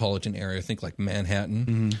metropolitan area. Think like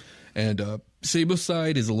Manhattan. And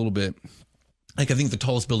Sableside is a little bit like, I think the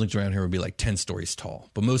tallest buildings around here would be like 10 stories tall,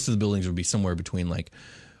 but most of the buildings would be somewhere between like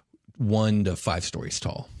 1 to 5 stories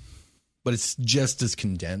tall. But it's just as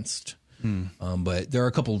condensed. But there are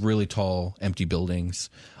a couple really tall, empty buildings.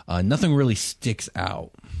 Nothing really sticks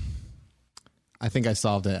out. I think I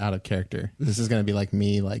solved it out of character. This is going to be like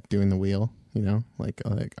me, like doing the wheel, you know, like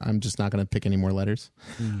I'm just not going to pick any more letters.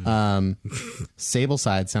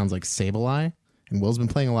 Sableside sounds like Sableye. And Will's been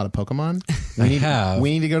playing a lot of Pokemon. We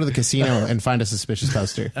need to go to the casino and find a suspicious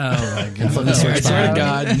poster. Oh my god! No, I swear to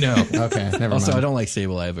God, no. Okay, never Also, mind. I don't like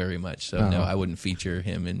Sableye very much, so no, I wouldn't feature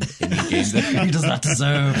him in any games. He does not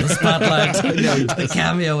deserve the spotlight. The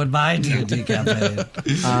cameo in my D&D campaign.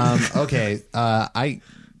 Okay, I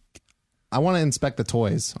want to inspect the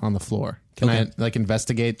toys on the floor. Can I like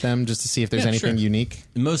investigate them just to see if there's anything unique?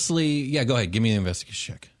 Mostly, yeah. Go ahead, give me an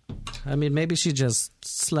investigation check. I mean, maybe she just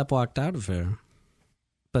sleptwalked out of here.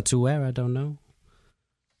 But to where, I don't know.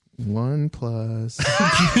 1 plus.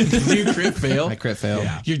 You crit fail. I crit fail.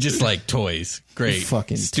 Yeah. You're just like toys. Great.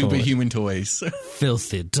 Fucking stupid toys. human toys.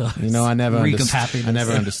 Filthy toys. You know, I never Reek of understood. happiness. I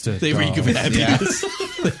never understood. They reek of happiness.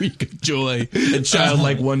 They reek of joy and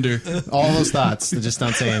childlike wonder. All those thoughts. They just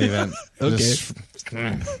don't say anything. Okay.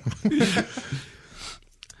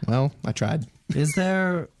 Well, I tried. Is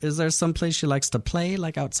there some place she likes to play,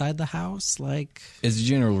 like outside the house? Like, As a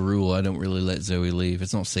general rule, I don't really let Zoe leave.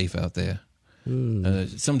 It's not safe out there.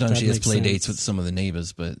 Sometimes That she has makes play sense. dates with some of the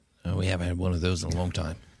neighbors, but we haven't had one of those in a long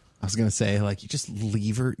time. I was gonna say, like, you just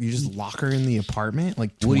leave her, you just lock her in the apartment.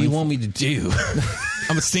 Like, What do you want me to do?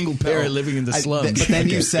 I'm a single parent living in the slums. But then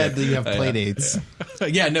you said that you have play dates.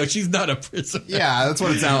 Yeah, no, she's not a prisoner. Yeah, that's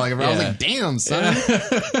what it sounded like. I was Yeah. like, damn, son.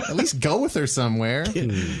 At least go with her somewhere.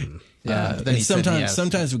 Yeah. But then he said yes.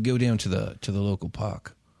 Sometimes we go down to the local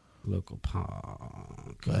park. local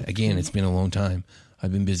park. But again, it's been a long time.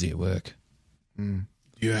 I've been busy at work. Do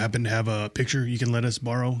you happen to have a picture you can let us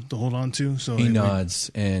borrow to hold on to? So He nods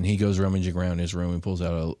and he goes rummaging around his room and pulls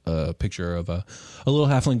out a picture of a little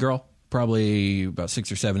halfling girl, probably about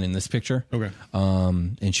 6 or 7 in this picture. Okay.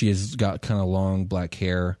 And she has got kind of long black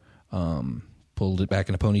hair, pulled it back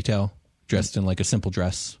in a ponytail, dressed in like a simple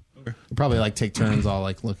dress. We'll probably like take turns all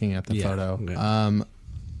like looking at the Yeah, photo.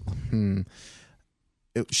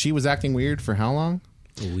 yeah. She was acting weird for how long?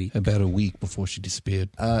 A week. About a week before she disappeared.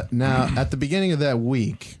 Now, at the beginning of that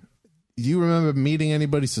week, do you remember meeting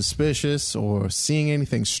anybody suspicious or seeing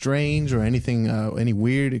anything strange or anything, any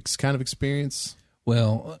weird kind of experience?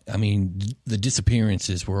 Well, I mean, the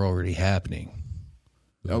disappearances were already happening.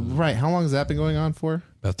 Right. How long has that been going on for?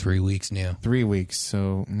 About 3 weeks now. 3 weeks.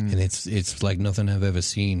 So, And it's like nothing I've ever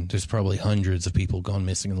seen. There's probably hundreds of people gone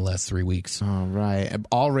missing in the last 3 weeks. all right.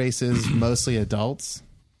 All races, mostly adults.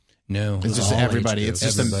 No. It's just all everybody. age It's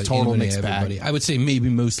groups. just a total Everybody, mixed bag. everybody. I would say maybe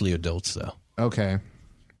mostly adults, though. Okay.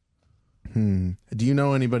 Do you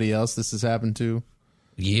know anybody else this has happened to?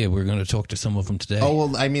 Yeah, we're going to talk to some of them today. Oh,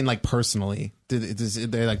 well, I mean, like personally. Is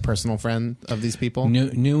they like personal friend of these people?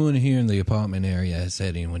 No one here in the apartment area has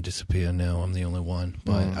had anyone disappear. No, I'm the only one.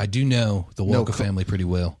 But I do know the Walker family pretty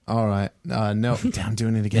well. All right. No, damn, I'm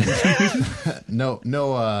doing it again. No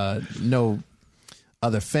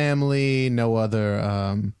other family, no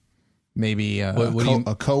other, maybe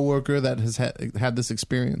a coworker that has had this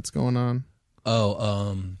experience going on.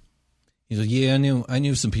 He's like, yeah, I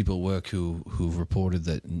knew some people at work who reported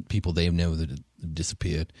that people they know that had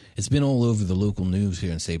disappeared. It's been all over the local news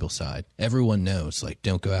here in Sableside. Everyone knows, like,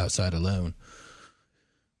 don't go outside alone.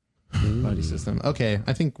 Buddy system. Okay,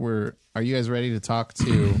 I think are you guys ready to talk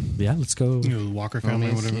to Yeah, let's go. the Walker family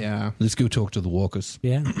or homies? whatever. Yeah. Let's go talk to the Walkers.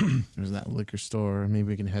 Yeah. There's that liquor store. Maybe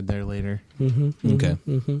we can head there later. Okay.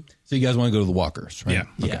 So you guys want to go to the Walkers, right? Yeah.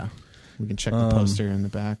 Yeah. We can check the poster in the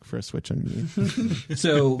back for a switch on you.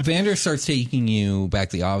 So Vander starts taking you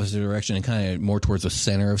back the opposite direction and kind of more towards the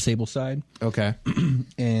center of Sableside. Okay.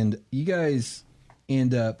 And you guys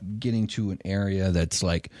end up getting to an area that's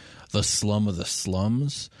like the slum of the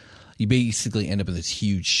slums. You basically end up in this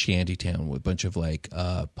huge shanty town with a bunch of like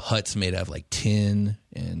huts made out of like tin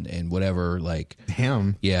and whatever, like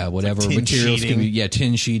Damn. yeah, whatever tin materials sheeting. can be, yeah,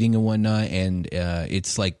 tin sheeting and whatnot. And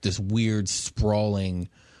it's like this weird sprawling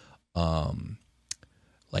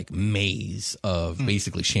like maze of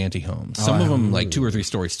basically shanty homes. Some of them like 2 or 3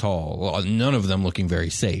 stories tall. Well, none of them looking very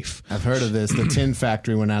safe. I've heard of this. The tin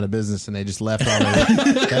factory went out of business and they just left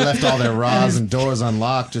all their rods and doors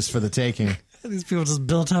unlocked just for the taking. These people just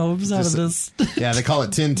built homes out of this. Yeah, they call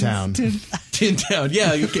it Tin Town. Tin Town.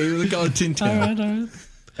 Yeah, okay, we call it Tin Town. All right.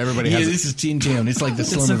 Everybody Yeah, has this is Teen Town. It's like the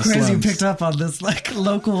It's slum so of the crazy you slums. picked up on this like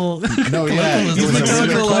local. No, yeah, it was, It's a like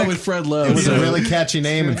really, along with Fred Love. it was So- a really catchy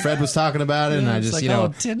name, and Fred was talking about it, and Yeah, I it's just, like, you know,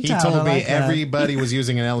 oh, Tin he Town, told I me like that. everybody was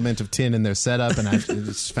using an element of tin in their setup, and I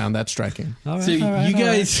just found that striking. All right, So all right, you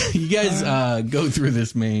all guys, go through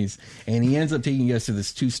this maze, and he ends up taking you guys to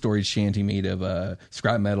this 2-story shanty made of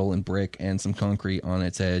scrap metal and brick and some concrete on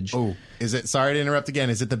its edge. Oh, is it? Sorry to interrupt again.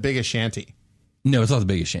 Is it the biggest shanty? No, it's not the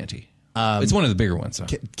biggest shanty. It's one of the bigger ones. Though.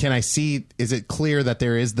 Can I see? Is it clear that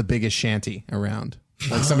there is the biggest shanty around?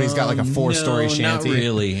 Like somebody's got like a 4-story shanty. Not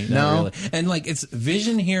really. No? Not really. And like it's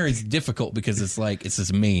vision here is difficult because it's like it's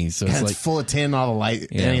this maze. So And it's it's like full of tin. All the light,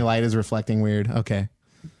 Yeah. any light is reflecting weird. Okay.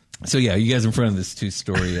 so yeah, you guys in front of this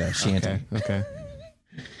 2-story shanty. Okay.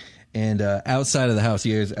 And outside of the house,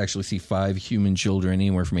 you guys actually see 5 human children,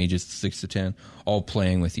 anywhere from ages 6 to 10, all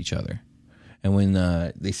playing with each other. And when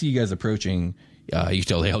they see you guys approaching, you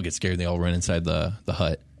tell they all get scared. They all run inside the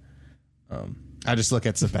hut. I just look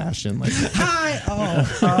at Sebastian like Hi.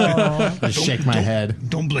 Oh. I shake my head.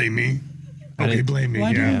 Don't blame me. Okay, blame me.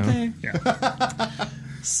 Why Yeah. didn't they?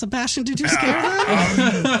 Sebastian, did you scare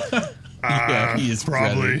them? Yeah, he is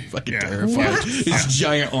probably. fucking Yeah. terrified. What? This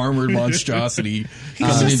giant armored monstrosity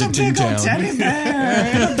coming Just into a big old Toontown. teddy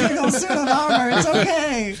bear in a big old suit of armor. It's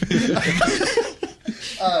okay.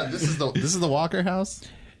 This is the Walker house.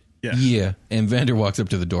 Yeah, and Vander walks up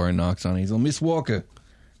to the door and knocks on it. He's like, Miss Walker.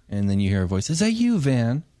 And then you hear a voice, is that you,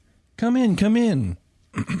 Van? Come in, come in.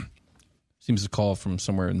 Seems to call from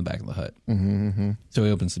somewhere in the back of the hut. So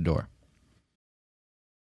he opens the door.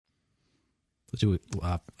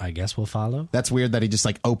 I guess we'll follow. That's weird that he just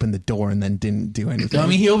like opened the door and then didn't do anything. No, I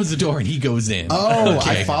mean, he opens the door and he goes in. Oh,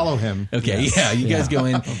 Okay. I follow him. Okay, yeah, you guys go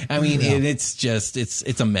in. I mean, and it's just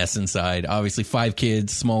it's a mess inside. Obviously, 5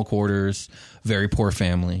 kids, small quarters, very poor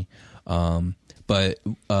family. But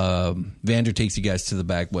Vander takes you guys to the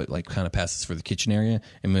back, kind of passes for the kitchen area,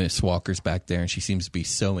 and Miss Walker's back there, and she seems to be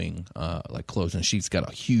sewing like clothes, and she's got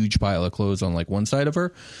a huge pile of clothes on like one side of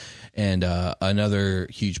her, and another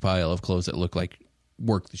huge pile of clothes that look like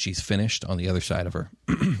work that she's finished on the other side of her.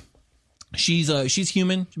 She's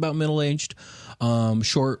human, about middle aged,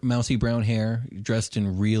 short, mousy brown hair, dressed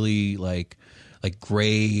in really like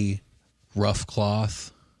gray, rough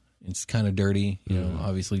cloth. It's kind of dirty,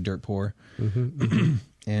 obviously dirt poor.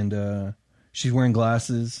 And she's wearing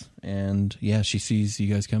glasses, and yeah, she sees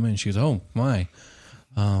you guys come in. She goes, "Oh my,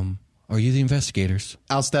 are you the investigators?"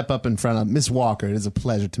 I'll step up in front of Miss Walker. It is a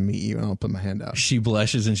pleasure to meet you, and I'll put my hand out. She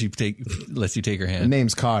blushes and she lets you take her My hand.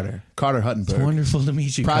 name's Carter Huttenberg. Wonderful to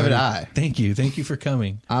meet you, Private Carter. Eye. Thank you for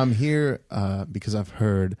coming. I'm here because I've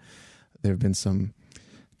heard there have been some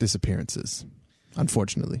disappearances,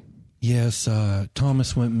 unfortunately. Yes,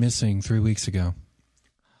 Thomas went missing 3 weeks ago.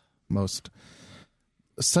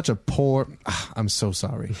 Such a poor. I'm so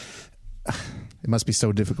sorry. It must be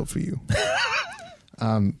so difficult for you.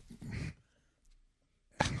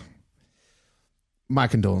 My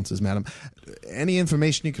condolences, madam. Any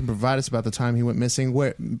information you can provide us about the time he went missing?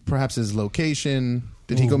 Where, perhaps his location?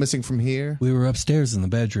 Did he go missing from here? We were upstairs in the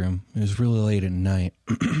bedroom. It was really late at night.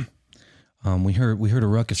 We heard a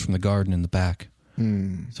ruckus from the garden in the back.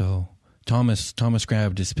 So Thomas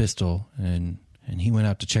grabbed his pistol and he went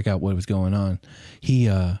out to check out what was going on. He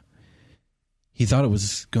thought it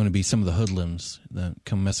was going to be some of the hoodlums that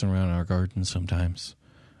come messing around in our garden sometimes.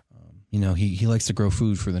 He likes to grow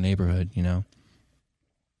food for the neighborhood, And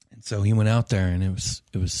so he went out there, and it was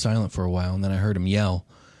silent for a while, and then I heard him yell,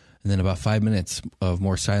 and then about 5 minutes of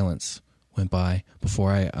more silence went by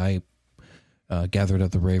before I gathered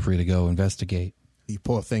up the bravery to go investigate. You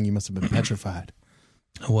poor thing, you must have been petrified.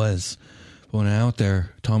 I was. But when I went out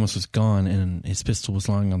there, Thomas was gone, and his pistol was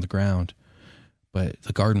lying on the ground. But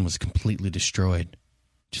the garden was completely destroyed,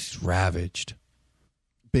 just ravaged.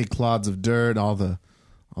 Big clods of dirt, all the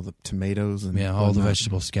tomatoes and Yeah, all the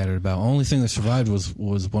vegetables scattered about. Only thing that survived was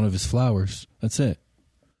one of his flowers. That's it.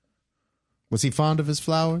 Was he fond of his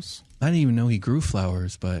flowers? I didn't even know he grew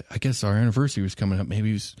flowers, but I guess our anniversary was coming up. Maybe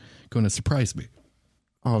he was going to surprise me.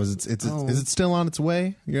 Oh, is it still on its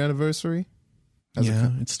way? Your anniversary?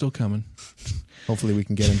 It's still coming. Hopefully, we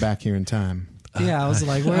can get him back here in time. Yeah, I was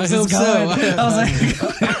like, where's I this hope so. going? I was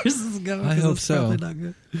like, where's this going? I 'Cause hope it's so. probably not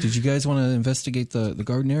good. Did you guys want to investigate the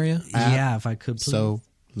garden area? Yeah, if I could, please.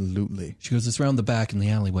 Absolutely. She goes, it's around the back in the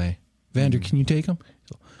alleyway. Vander, can you take him?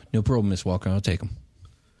 No problem, Miss Walker. I'll take him.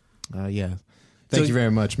 Yeah. Thank you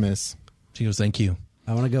very much, miss. She goes, thank you.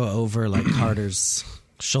 I want to go over like Carter's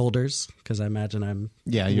shoulders, because I imagine I'm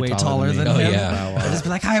you're way taller than Oh, him. yeah. I just be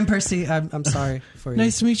like, "Hi, I'm Percy. I'm sorry for you."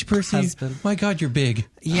 Nice to meet you, Percy. Husband. My God, you're big.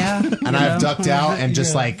 Yeah, And I've ducked out and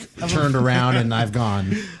just Yeah. like turned around and I've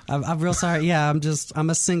gone. I'm real sorry. Yeah, I'm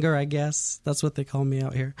a singer, I guess. That's what they call me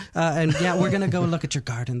out here. And yeah, we're gonna go look at your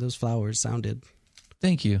garden. Those flowers sounded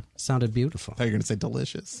Thank you. beautiful. I thought you were going to say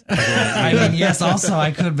delicious. I mean, yes. Also, I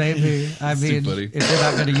could maybe. I mean, funny. if you're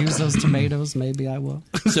not going to use those tomatoes, maybe I will.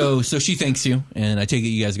 So she thanks you, and I take it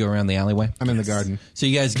you guys go around the alleyway. I'm in the garden. So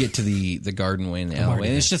you guys get to the garden way in the alleyway,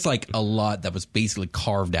 and it's just like a lot that was basically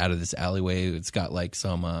carved out of this alleyway. It's got like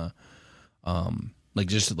some, like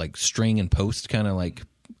just like string and post, kind of like,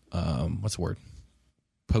 what's the word?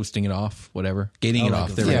 Posting it off, whatever, gating it like off.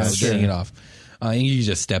 a There we go, fence. gating it off. And you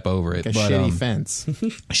just step over it. A but, shitty fence.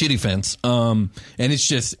 shitty fence. And it's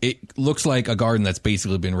just, it looks like a garden that's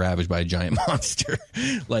basically been ravaged by a giant monster.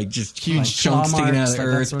 Like just huge Like chunks claw sticking out marks, of the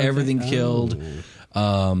like that earth, sort of everything thing? killed.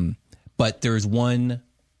 But there's one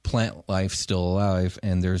plant life still alive,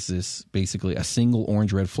 and there's this basically a single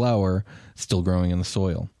orange red flower still growing in the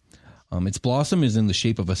soil. Its blossom is in the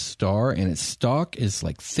shape of a star, and its stalk is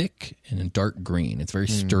like thick and in dark green. It's very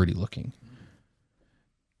sturdy looking.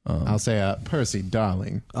 I'll say, Percy,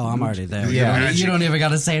 darling. Oh, I'm already there. Yeah. You don't even got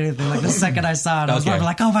to say anything. Like the second I saw it, I was Okay. probably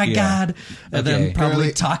like, "Oh my Yeah. God!" And Okay. then probably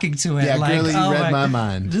Girly- talking to it, Yeah, like, girly, you "Oh read my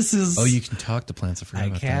mind." This is." Oh, you can talk to plants. I forgot I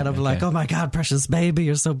about can. that. I'm like, Okay. "Oh my God, precious baby,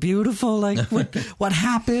 you're so beautiful. Like, what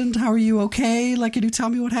happened? How are you? Okay? Like, can you tell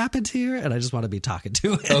me what happened here?" And I just want to be talking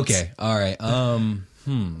to it. Okay. All right.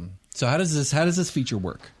 So how does this feature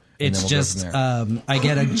work? And It's then we'll go just from there. I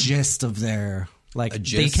get a gist of their like. A They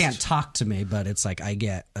gist? can't talk to me, but it's like I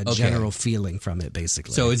get a general feeling from it.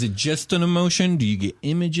 Basically, So is it just an emotion? Do you get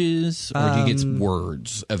images, or do you get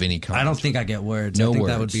words of any kind? I don't think I get words. No I think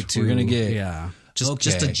that would words. be too. We're gonna get- just a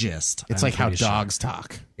Okay. gist. It's I'm like how pretty sure. dogs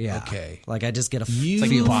talk. Yeah. Okay. Like I just get a You- It's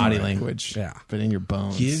like Feel body for it. language. Yeah. But in your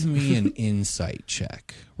bones. Give me an insight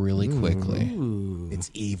check really quickly.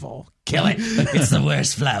 It's evil. kill it. It's the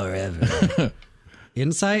worst flower ever.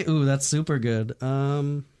 Insight. Ooh, that's super good.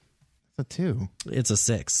 A 2. It's a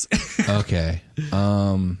 6. Okay. You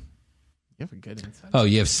have a good insight. Oh,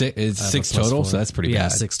 you have six. It's six plus total, 4. so that's pretty Yeah,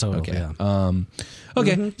 bad. 6 total, Okay. yeah.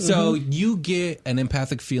 Okay. So you get an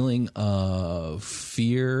empathic feeling of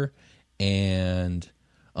fear and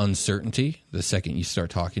uncertainty the second you start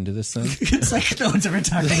talking to this thing. It's like no one's ever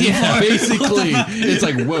talked to Yeah, before. basically, it's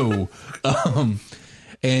like whoa.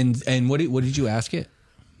 And what did you ask it?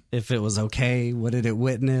 If it was okay, what did it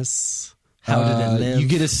witness? How did it live? You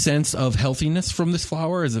get a sense of healthiness from this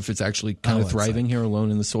flower, as if it's actually kind of it's thriving here alone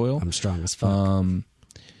in the soil. I'm strong as fuck.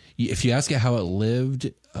 If you ask it how it lived,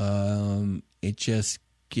 it just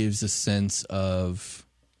gives a sense of.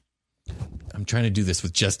 I'm trying to do this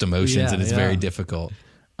with just emotions, Yeah, and it's yeah. very difficult.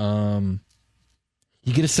 You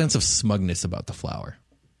get a sense of smugness about the flower.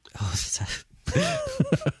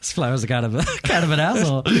 This flower's kind of an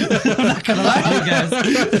asshole. I'm not gonna lie to you guys.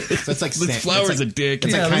 So it's like This flower's a dick.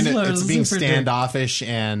 It's Yeah, like this kind of flower's it's being super dick. standoffish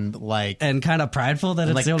and like And kind of prideful that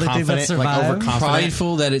it's like the only thing that confident, like survived. overconfident.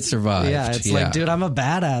 Prideful that it survived. Yeah, it's like, dude, I'm a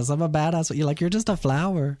badass. I'm a badass. You're like, you're just a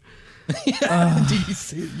flower. I'm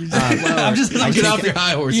just get off your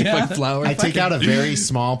high horse, you fucking flower. I take out a very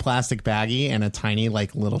small plastic baggie and a tiny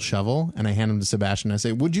like little shovel, and I hand them to Sebastian. I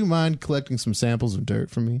say, "Would you mind collecting some samples of dirt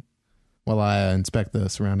for me while I inspect the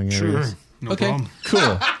surrounding areas?" Sure. No Okay, problem.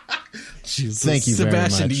 cool. Thank you Sebastian, very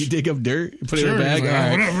much. do you dig up dirt? Put it Sure. in a bag? He's like, All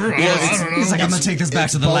right. whatever. Yeah, I don't know. He's like, I'm gonna take this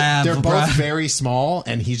back to the lab. They're bro. both very small,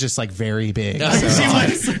 and he's just like very big. I can see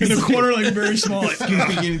So- like in the corner, like very small. Like, Get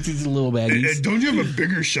into these little baggies. don't you have a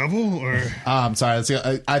bigger shovel? Or I'm sorry.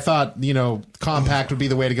 I thought compact would be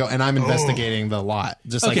the way to go, and I'm investigating the lot.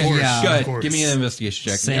 Just Okay, like yeah, go of ahead. course. Give me an investigation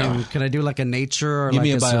check. Same. Can I do like a nature or Give like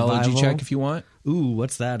me a biology survival? check if you want. Ooh,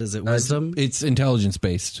 what's that? Is it wisdom? It's intelligence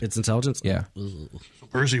based. It's intelligence. Yeah.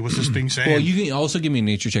 Percy, what's this thing saying? Well, you can also give me a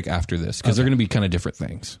nature check after this because they're going to be kind of different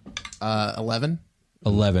things. 11.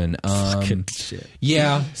 11. Shit.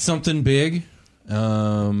 Yeah, something big.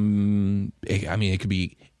 It could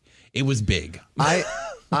be. It was big. I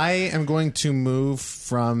am going to move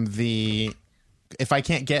from the. If I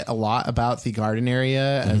can't get a lot about the garden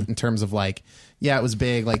area in terms of like, yeah, it was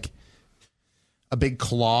big, like a big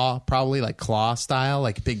claw, probably like claw style,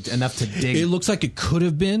 like big enough to dig. It looks like it could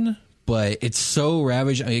have been, but it's so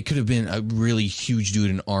ravaged. I mean, it could have been a really huge dude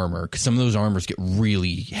in armor because some of those armors get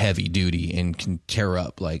really heavy duty and can tear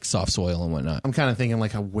up like soft soil and whatnot. I'm kind of thinking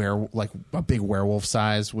like a big werewolf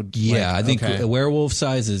size would. Yeah, like, I think okay. a werewolf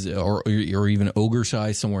size is, or even ogre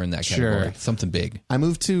size, somewhere in that category. Sure. Something big. I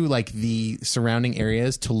moved to like the surrounding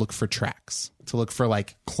areas to look for tracks. to look for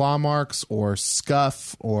like claw marks or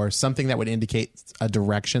scuff or something that would indicate a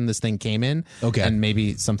direction this thing came in. Okay. And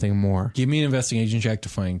maybe something more. Give me an investigation check to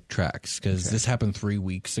find tracks, because this happened 3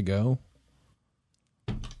 weeks ago.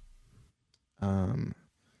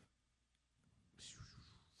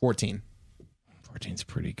 14. 14's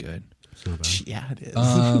pretty good. Yeah, it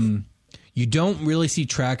is. You don't really see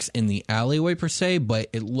tracks in the alleyway per se, but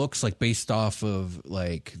it looks like, based off of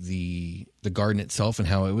like the garden itself and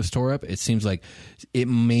how it was tore up, it seems like it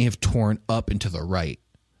may have torn up and to the right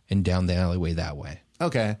and down the alleyway that way.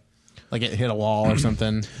 Okay. Like it hit a wall or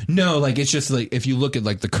something. No, like it's just like, if you look at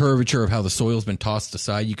like the curvature of how the soil's been tossed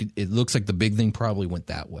aside, it looks like the big thing probably went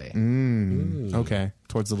that way. Okay.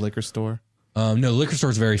 Towards the liquor store. No, the liquor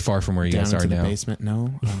store's very far from where you Down guys are into the now. basement.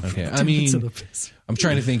 No. Oh. Okay, I mean, I'm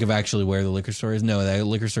trying to think of actually where the liquor store is. No, that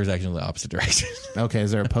liquor store is actually in the opposite direction. Okay.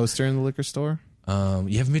 Is there a poster in the liquor store? You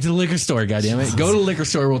haven't been to the liquor store, goddammit. Go to the liquor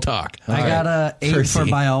store, we'll talk. I got a 8 Percy. for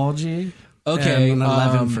biology. Okay, and an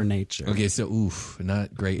 11 for nature. Okay, so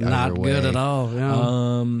not great. Not either good way. at all.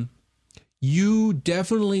 Yeah. You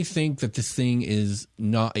definitely think that this thing is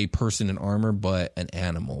not a person in armor, but an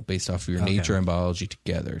animal, based off of your nature and biology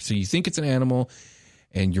together. So you think it's an animal,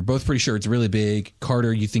 and you're both pretty sure it's really big.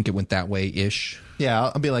 Carter, you think it went that way-ish. Yeah.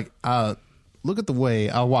 I'll be like, look at the way.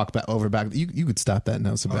 I'll walk back. You could stop that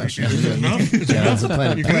now, Sebastian. Yeah, That's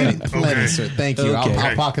plenty, sir. Thank you. Okay.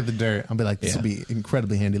 I'll pocket the dirt. I'll be like, this will be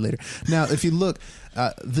incredibly handy later. Now, if you look,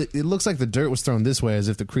 it looks like the dirt was thrown this way, as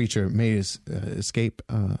if the creature made his escape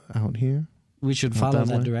out here. We should follow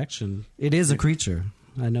that direction. It is a creature.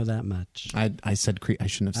 I know that much. I said I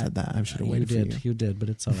shouldn't have said that. I should have waited for you. You did, but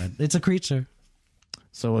it's all right. It's a creature.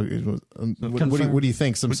 So, what do you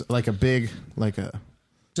think? Some like a big,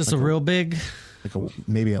 Just a real big.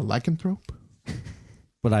 Maybe a lycanthrope.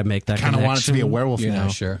 Would I make that Kind of connection? want it to be a werewolf You're now.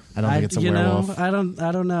 not sure. I don't think it's a werewolf. I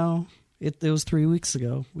don't know. It was 3 weeks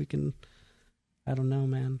ago. I don't know,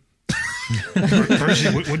 man. Percy,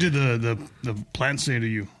 what did the plant say to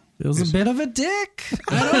you? It was a bit of a dick.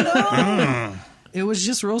 I don't know. It was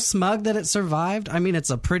just real smug that it survived. I mean, it's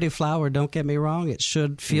a pretty flower. Don't get me wrong. It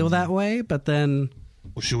should feel that way, but then.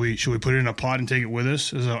 Well, should we put it in a pot and take it with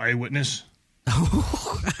us as an eyewitness?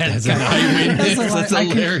 As an eyewitness, that's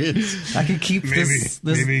hilarious. I could keep this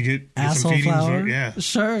maybe get asshole some feedings. flower. Yeah,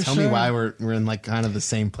 Sure. Tell me why we're in like kind of the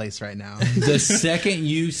same place right now. The second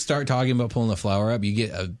you start talking about pulling the flower up, you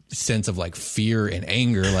get a sense of like fear and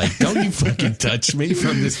anger. Like, don't you fucking touch me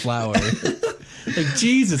from this flower. Like,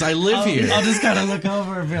 Jesus, I live here. I'll just kind of look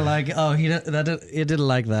over and be like, oh, it didn't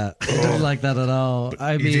like that. It didn't like that at all.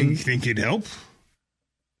 I mean, you think it'd help?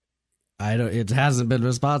 It hasn't been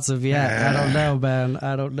responsive yet. I don't know, man.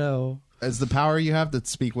 I don't know. Is the power you have to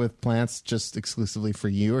speak with plants just exclusively for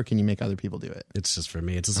you, or can you make other people do it? It's just for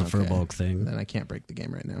me. It's just a Furbolg thing. Then I can't break the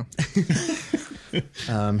game right now.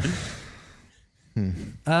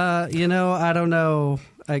 I don't know.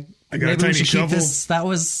 I got maybe a tiny we should shovel. keep this. That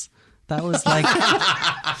was like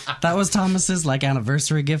that was Thomas's like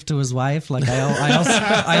anniversary gift to his wife. Like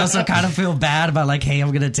I also kind of feel bad about like, hey,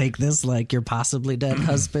 I'm gonna take this like your possibly dead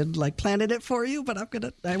husband like planted it for you, but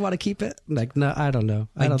I want to keep it. Like, no, I don't know.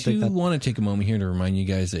 I don't think that. Want to take a moment here to remind you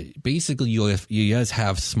guys that basically you guys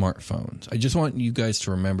have smartphones. I just want you guys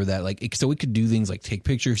to remember that, like, so we could do things like take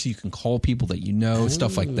pictures, so you can call people that you know,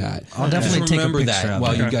 stuff like that. I'll definitely just take a remember picture that of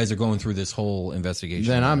while it. you guys are going through this whole investigation.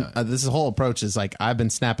 Then this whole approach is like I've been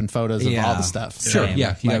snapping photos of all the stuff. Sure, Same.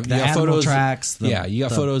 yeah, Like the animal photos. tracks. You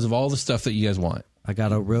got photos of all the stuff that you guys want. I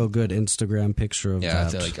got a real good Instagram picture of Yeah,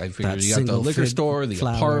 that. so like I that figured you got the liquor single store, the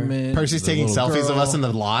flower. apartment. Percy's the taking little selfies of girl. us in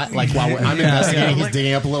the lot, like while I'm investigating. He's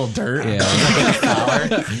digging up a little dirt.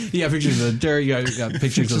 Yeah, you got pictures of the dirt. You got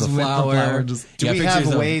pictures of the Just with the flower. flower, Do You we got have pictures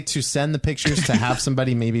a of- way to send the pictures to have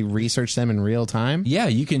somebody maybe research them in real time? Yeah,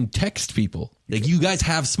 you can text people. Like, you guys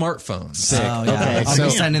have smartphones. Sick. Oh, yeah. Okay, I'll so be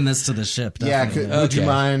sending this to the ship. yeah, Definitely. would you Okay.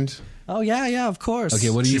 mind? Oh, yeah, of course. Okay,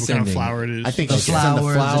 what are See you what kind of sending? flower it is. I think The you should send the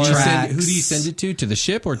flower, the flower. track. Who do you send it to? To the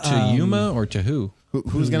ship or to Yuma or to who?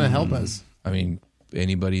 Who's going to help us? I mean,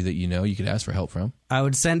 anybody that you know you could ask for help from. I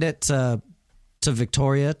would send it to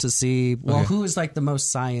Victoria to see, Okay. who is like the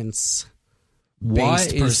most science Why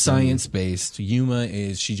based is person. science based? Yuma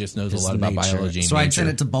is she just knows a lot about nature. biology. And So I'd nature. send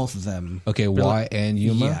it to both of them. Okay, why and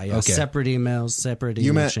Yuma? Yeah. Okay. Separate emails, separate You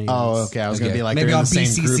email meant? chains. Oh, okay. I was going to Okay. be like, Maybe they're in I'll the same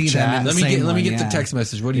BCC group them chat. in the Let me same get one, the yeah. text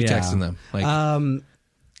message. What are you Yeah. texting them? Like,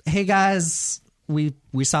 Hey guys, we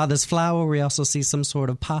saw this flower. We also see some sort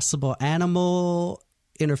of possible animal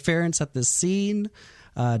interference at this scene.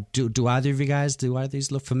 Do either of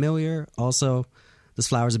these look familiar? Also, this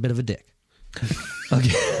flower's a bit of a dick. Okay.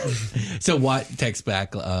 So Watt texts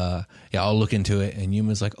back, yeah, I'll look into it. And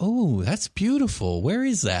Yuma's like, oh, that's beautiful. Where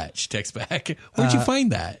is that? She texts back, where'd you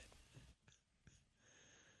find that?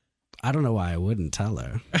 I don't know why I wouldn't tell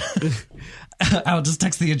her. I'll just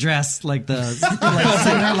text the address, like the like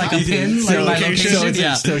send her like a pin, like my location.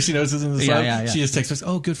 So, so she knows it's in the slum. Yeah. She just texts us,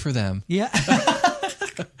 oh, good for them. Yeah.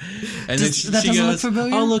 And then she that doesn't look goes,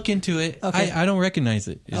 familiar? I'll look into it. Okay. I don't recognize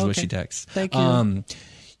it, is what Okay. she texts. Thank you.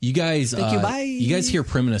 You guys, Thank you, bye. you guys hear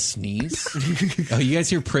Primina sneeze? Oh, you guys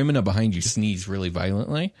hear Primina behind you sneeze really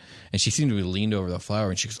violently? And she seemed to be leaned over the flower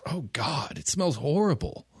and she goes, oh, God, it smells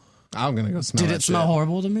horrible. I'm going to go smell Did that it smell shit.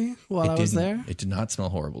 horrible to me while I was didn't. there? It did not smell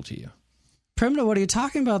horrible to you. Primna, what are you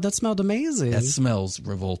talking about? That smelled amazing. That smells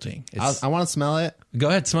revolting. I want to smell it. Go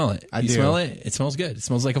ahead, smell it. I you do. smell it? It smells good. It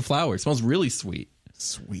smells like a flower. It smells really sweet.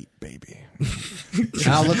 Sweet baby.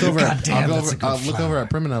 I'll look over. damn, I'll that's a good look over at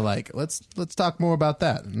Primina. Like, let's talk more about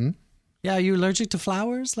that. Hmm? Yeah, are you allergic to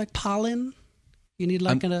flowers like pollen? You need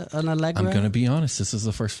like an Allegra? I'm going to be honest. This is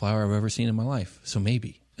the first flower I've ever seen in my life. So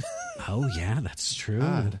maybe. Oh, yeah, that's true.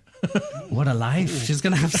 What a life. She's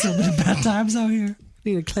going to have so many bad times out here.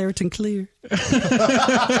 Need a Claritin Clear.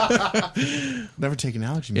 Never taken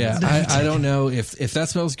allergy Yeah, meds. I don't know if that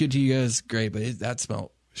smells good to you guys. Great, but that smelled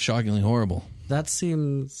shockingly horrible. That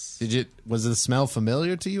seems... Was the smell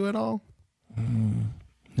familiar to you at all?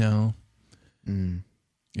 No, it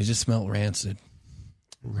just smelled rancid.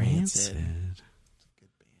 rancid.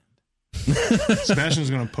 Sebastian's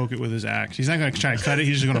going to poke it with his axe. He's not going to try to cut it.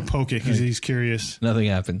 He's just going to poke it because he's curious. Nothing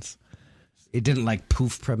happens. It didn't like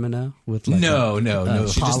poof Primina with like No.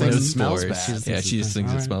 She just thinks it smells spores. bad. Yeah, she just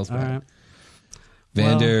thinks it smells All bad. right.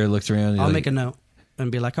 Vander looks around. I'll make a note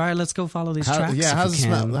and be like, all right, let's go follow these tracks. How if does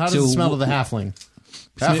you it can. smell? How does it smell to the halfling?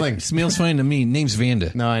 Halfling. Smells fine to me. Name's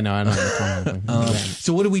Vanda. No, I know. Halfling.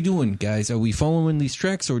 So what are we doing, guys? Are we following these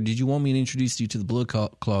tracks, or did you want me to introduce you to the Blood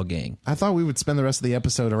Claw gang? I thought we would spend the rest of the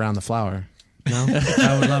episode around the flower. No,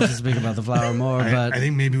 I would love to speak about the flower more, but I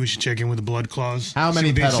think maybe we should check in with the blood claws. How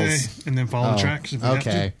many see what they petals? say, and then follow the tracks. If we have to.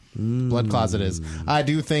 Okay. Blood closet is. I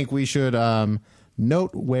do think we should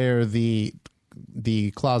note where the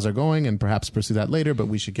claws are going and perhaps pursue that later, but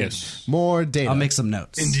we should get more data. I'll make some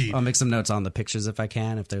notes. Indeed. I'll make some notes on the pictures if I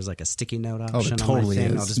can. If there's like a sticky note option there on totally my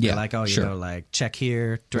thing, is. I'll just be Yeah, like, oh, sure. you know, like check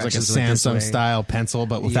here, There's like a directions this way. Samsung style pencil,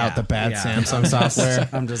 but without Yeah, the bad yeah. Samsung software.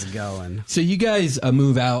 I'm just going. So you guys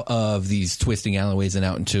move out of these twisting alleyways and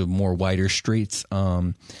out into more wider streets.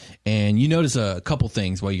 And you notice a couple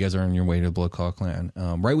things while you guys are on your way to the Blood Claw clan.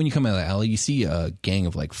 Right when you come out of the alley, you see a gang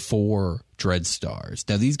of like 4 Dread Stars.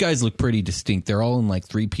 Now these guys look pretty distinct. They're all in like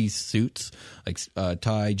 3-piece suits, like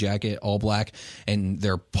tie, jacket, all black, and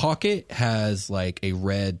their pocket has like a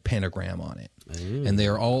red pentagram on it. Ooh. And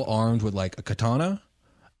they're all armed with like a katana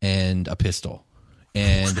and a pistol.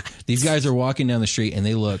 And these guys are walking down the street and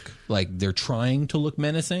they look like they're trying to look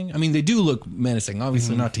menacing. I mean, they do look menacing,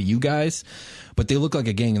 obviously not to you guys, but they look like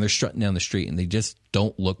a gang and they're strutting down the street and they just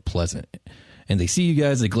don't look pleasant. And they see you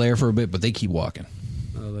guys, they glare for a bit, but they keep walking.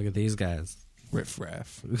 Oh, look at these guys. Riff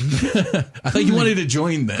raff. I thought you wanted to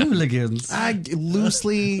join them. Hooligans. I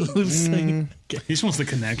loosely. He just wants the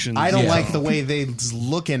connections. I don't Yeah. like the way they're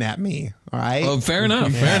looking at me. All right. Oh, fair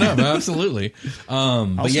enough. Fair enough. Absolutely.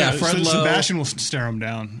 But yeah, Fred Lowe. Sebastian will stare him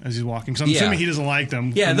down as he's walking. So I'm Yeah. assuming he doesn't like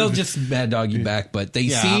them. Yeah, they'll just mad dog you back, but they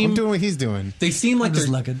yeah, seem I'm doing what he's doing. they seem like just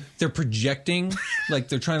they're looking. they're projecting, like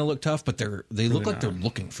they're trying to look tough, but they look like they're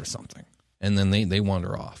looking for something, and then they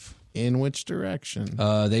wander off. In which direction?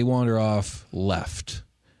 They wander off left.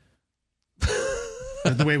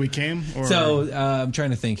 the way we came. Or So I'm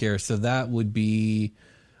trying to think here. So that would be,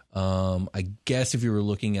 I guess, if you were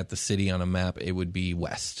looking at the city on a map, it would be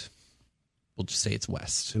west. We'll just say it's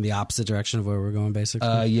west. In the opposite direction of where we're going,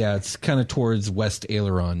 basically. Yeah, it's kind of towards West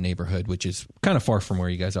Aileron neighborhood, which is kind of far from where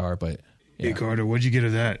you guys are, but Hey yeah. Carter, what'd you get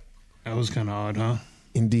of that? That was kind of odd, huh?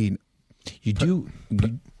 Indeed. You do.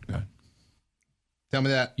 Tell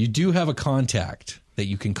me that. You do have a contact that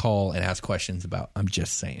you can call and ask questions about. I'm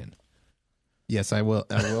just saying. Yes, I will.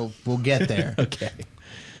 We'll get there. Okay.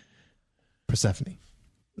 Persephone.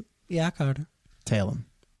 yeah, Carter. Tail him.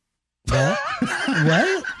 What?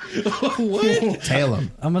 Tail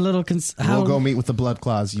him. I'm a little... We'll go meet with the Blood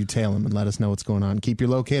Claws. You tail them and let us know what's going on. Keep your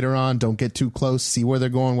locator on. Don't get too close. See where they're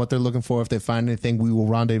going, what they're looking for. If they find anything, we will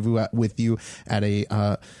rendezvous with you at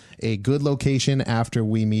a good location after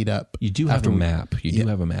we meet up. You do have a map. You do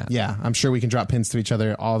have a map. Yeah, I'm sure we can drop pins to each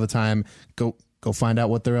other all the time. Go find out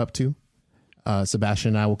what they're up to. Sebastian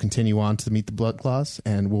and I will continue on to meet the Blood Claws,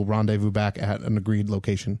 and we'll rendezvous back at an agreed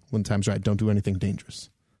location when time's right. Don't do anything dangerous.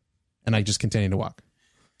 And I just continue to walk.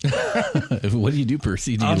 What do you do,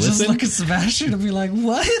 Percy? Do you I'll listen? just look at Sebastian and be like,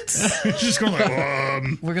 what? Just going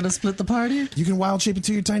like, We're going to split the party? You can wild shape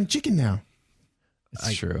into your tiny chicken now.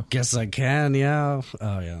 It's true. Guess I can, yeah.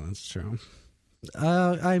 Oh, yeah, that's true.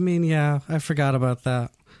 I mean, yeah, I forgot about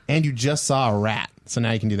that. And you just saw a rat, so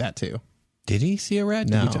now you can do that too. Did he see a rat?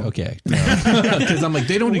 No. Okay. Because I'm like,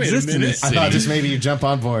 they don't exist in this I city. thought just maybe you jump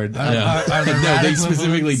on board. Are the no, rat they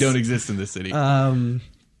specifically equivalents- don't exist in this city.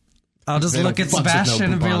 I'll just They look don't at function, no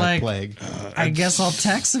Sebastian and be bubonic like, plague. I guess I'll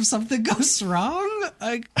text if something goes wrong.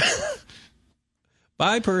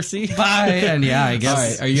 Bye, Percy. Bye. And yeah, I All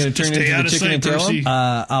guess right. Are you going to turn Stay into out the of chicken sight, and tail Percy. him?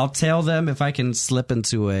 I'll tell them if I can slip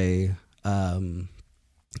into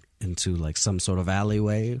into like some sort of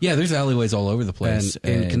alleyway Yeah, there's alleyways all over the place.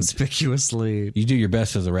 and inconspicuously you do your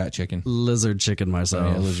best as a rat chicken. lizard chicken myself,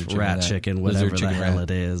 Oh, yeah, lizard chicken, rat that. chicken, Lizard whatever chicken, the hell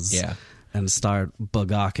rat. it is. Yeah. And start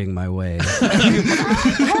bugocking my way.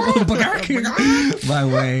 my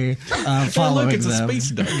way, following look, it's them. a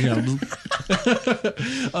space duck.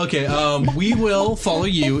 Okay, we will follow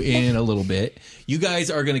you in a little bit. You guys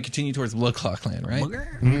are going to continue towards Blood Clock Land, right?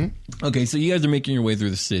 Mm-hmm. Okay, so you guys are making your way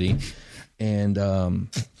through the city, and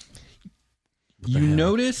you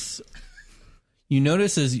notice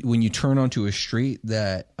as when you turn onto a street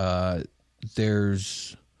that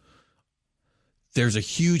there's a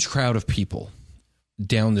huge crowd of people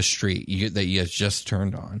down the street that you guys just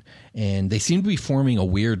turned on, and they seem to be forming a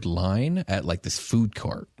weird line at like this food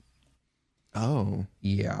cart. Oh.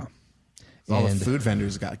 Yeah. All the food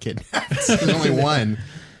vendors got kidnapped. There's only one.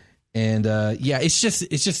 And yeah, it's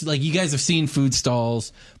just like you guys have seen food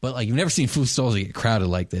stalls, but like you've never seen food stalls that get crowded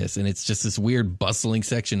like this. And it's just this weird bustling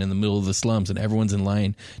section in the middle of the slums, and everyone's in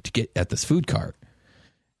line to get at this food cart.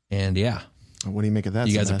 And yeah, What do you make of that?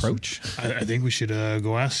 you guys Sebastian? approach. I think we should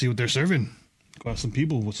go ask, see what they're serving. Go ask some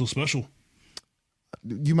people. What's so special?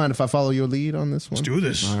 Do you mind if I follow your lead on this one? Let's do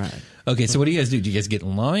this. All right. Okay, so what do you guys do? Do you guys get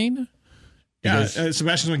in line? Yeah,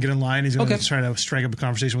 Sebastian's going to get in line. He's going to Okay. try to strike up a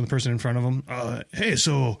conversation with the person in front of him. Hey,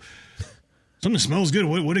 so something smells good.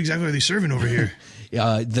 What exactly are they serving over here?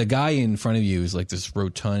 The guy in front of you is like this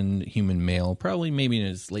rotund human male, probably maybe in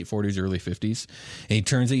his late 40s, early 50s. And he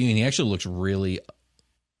turns at you and he actually looks really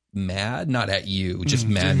mad, not at you, just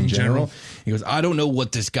mad in general. He goes, I don't know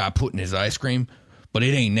what this guy put in his ice cream, but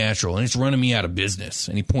it ain't natural and it's running me out of business.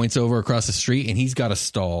 And he points over across the street and he's got a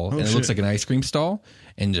stall and it looks like an ice cream stall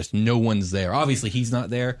and just no one's there. Obviously he's not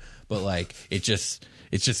there, but like it's just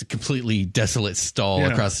a completely desolate stall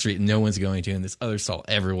across the street and no one's going to, and this other stall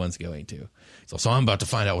everyone's going to. So I'm about to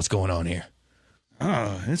find out what's going on here.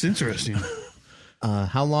 Oh, that's interesting.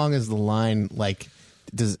 How long is the line like?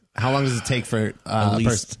 How long does it take for At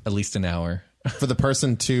least an hour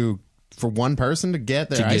for one person to get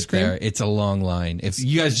their to ice get cream? there. It's a long line. If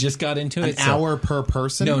you guys just got into it, An hour per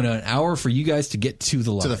person? No, an hour for you guys to get to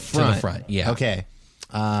the line, To the front. Yeah. Okay.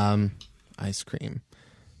 Ice cream.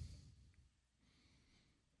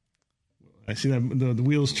 I see that the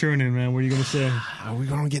wheels churning, man. What are you going to say? Are we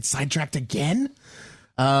going to get sidetracked again?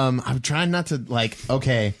 I'm trying not to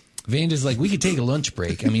okay. Vanda's like, we could take a lunch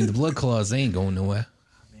break. I mean, the blood claws, they ain't going nowhere.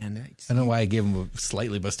 Man, I don't know why I gave him a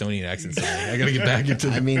slightly Bostonian accent. I got to get back into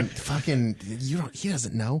the... I mean, fucking, he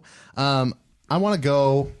doesn't know. I want to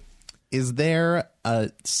go. Is there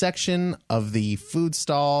a section of the food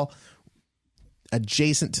stall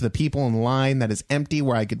adjacent to the people in line that is empty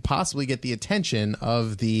where I could possibly get the attention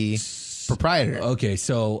of the proprietor? Okay,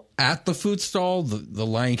 so at the food stall, the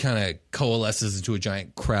line kind of coalesces into a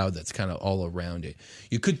giant crowd that's kind of all around it.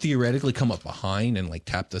 You could theoretically come up behind and like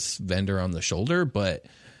tap this vendor on the shoulder, but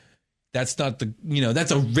that's not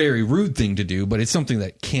that's a very rude thing to do, but it's something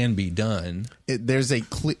that can be done.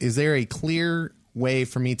 Is there a clear way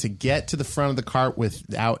for me to get to the front of the cart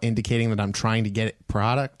without indicating that I'm trying to get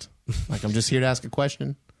product? Like I'm just here to ask a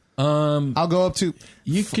question? I'll go up to.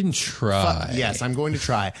 You can try. Yes, I'm going to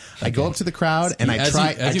try. I go up to the crowd and I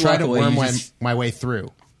As you try walk to away, worm you just- my way through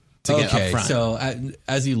to get up front. So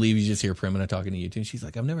as you leave, you just hear Primina talking to you too. And she's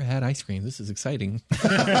like, "I've never had ice cream. This is exciting."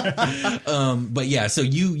 But yeah, so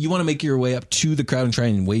you want to make your way up to the crowd and try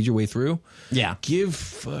and wade your way through. Yeah,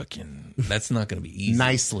 that's not going to be easy.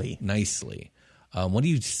 Nicely. What do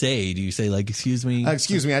you say? Do you say like, "Excuse me"?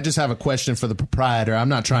 Excuse me, I just have a question for the proprietor. I'm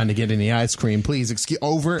not trying to get any ice cream. Please,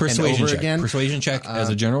 over Persuasion and over check. again. Persuasion check as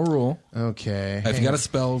a general rule. Okay. If you got a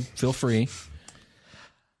spell, feel free.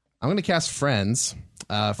 I'm going to cast Friends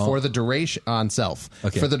for the duration on self.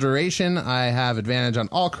 Okay. For the duration, I have advantage on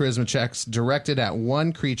all charisma checks directed at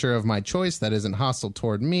one creature of my choice that isn't hostile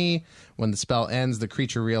toward me. When the spell ends, the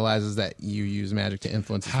creature realizes that you use magic to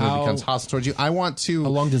influence its mood, becomes hostile towards you. I want to... How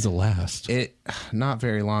long does it last? Not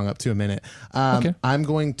very long, up to a minute. Okay. I'm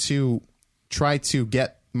going to try to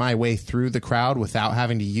get my way through the crowd without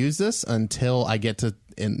having to use this until I get to,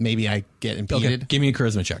 and maybe I get impeded. Okay, give me a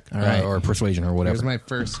charisma check, All right. or persuasion, or whatever. Here's my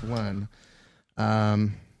first one.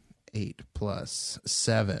 8 plus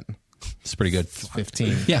 7. It's pretty good.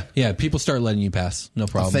 15. Yeah. People start letting you pass. No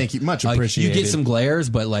problem. thank you. Much Like, appreciated. you get some glares,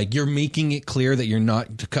 but like you're making it clear that you're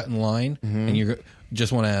not to cut in line, and you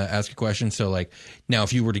just want to ask a question. So like now,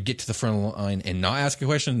 if you were to get to the front of the line and not ask a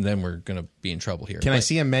question, then we're gonna be in trouble here. Can I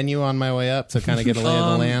see a menu on my way up to kind of get a lay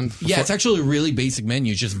of the land? Yeah, it's actually a really basic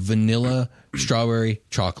menu. It's just vanilla, strawberry,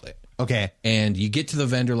 chocolate. Okay. And you get to the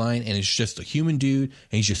vendor line, and it's just a human dude, and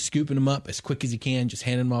he's just scooping them up as quick as he can, just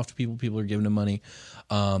handing them off to people. People are giving him money.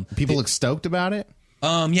 People look stoked about it?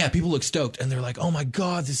 Yeah, people look stoked, and they're like, "Oh my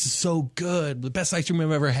god, this is so good! The best ice cream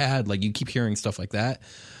I've ever had!" Like, you keep hearing stuff like that.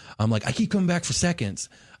 I'm like, I keep coming back for seconds.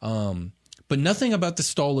 But nothing about the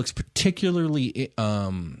stall looks particularly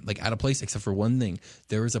like out of place, except for one thing: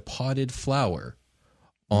 there is a potted flower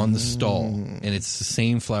on the stall, and it's the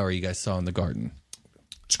same flower you guys saw in the garden.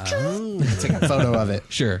 Take a photo of it.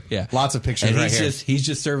 Sure, yeah, Lots of pictures and right here. he's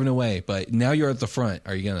just serving away. But now you're at the front.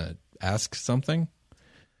 Are you gonna ask something?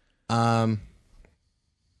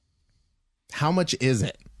 How much is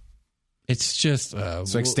it? It's just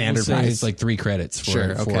It's like standard say price. It's like 3 credits for,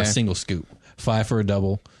 Sure, for okay. a single scoop, 5 for a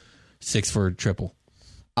double, 6 for a triple.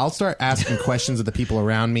 I'll start asking questions of the people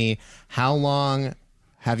around me. How long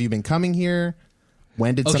have you been coming here?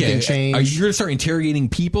 When did something change? Are you going to start interrogating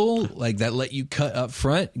people like that? Let you cut up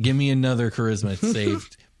front? Give me another charisma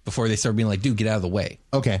saved before they start being like, "Dude, get out of the way."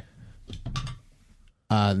 Okay.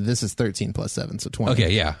 This is 13 plus 7, so 20.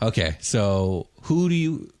 Okay, yeah, okay. So what do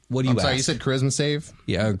you I'm sorry, ask? you said charisma save?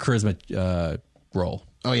 Yeah, charisma roll.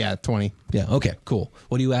 Oh, yeah, 20. Yeah, okay, cool.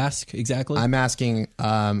 What do you ask exactly? I'm asking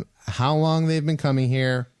how long they've been coming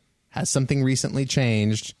here. Has something recently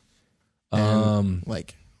changed? And,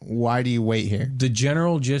 like, why do you wait here? The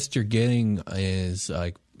general gist you're getting is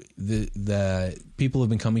like the people have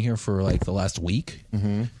been coming here for like the last week,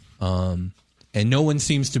 and no one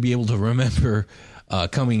seems to be able to remember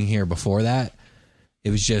coming here before that. It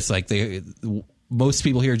was just like most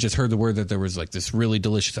people here just heard the word that there was like this really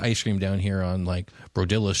delicious ice cream down here on like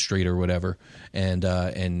Brodilla Street or whatever, and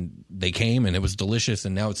they came and it was delicious,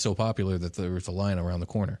 and now it's so popular that there was a line around the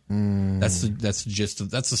corner. That's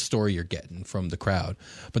the story you're getting from the crowd.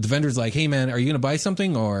 But the vendor's like, "Hey man, are you gonna buy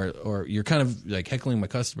something, or you're kind of like heckling my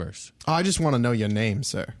customers?" Oh, I just want to know your name,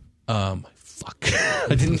 sir. Fuck, I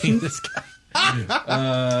didn't mean this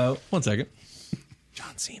guy. 1 second.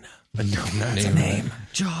 John Cena. No, not his name.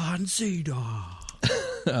 John Cena.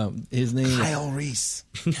 His name. Kyle Reese.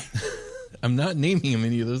 I'm not naming him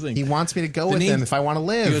any of those things. He wants me to go with name- him if I want to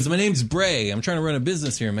live. He goes, "My name's Bray. I'm trying to run a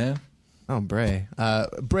business here, man. Oh, Bray.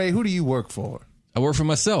 Bray, who do you work for? I work for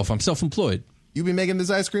myself. I'm self-employed." You be making this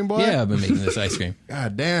ice cream, boy? Yeah, I've been making this ice cream.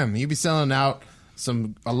 God damn, you be selling out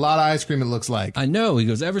a lot of ice cream, it looks like. I know. He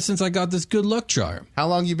goes, "Ever since I got this good luck charm." How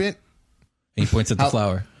long you been? And he points at the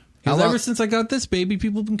flower. He how goes, long- "Ever since I got this, baby,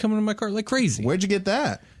 people have been coming to my cart like crazy." Where'd you get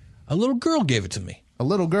that? A little girl gave it to me. A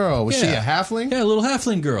little girl. Was she a halfling? Yeah, a little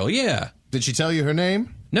halfling girl. Yeah. Did she tell you her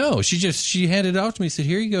name? No, she handed it off to me. Said,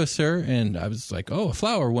 "Here you go, sir." And I was like, "Oh, a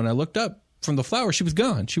flower." When I looked up from the flower, she was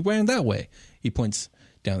gone. She ran that way. He points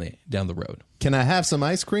down the road. Can I have some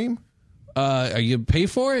ice cream? Are you gonna pay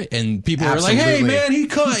for it? And people are like, "Hey, Absolutely. man, he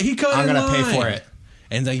cut. I'm in gonna pay line." for it.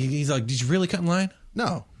 And he's like, "Did you really cut in line?"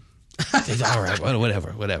 No. He's all right,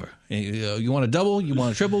 whatever. You want a double? You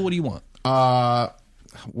want a triple? What do you want?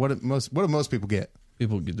 What do most people get?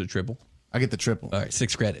 People get the triple. I get the triple. All right,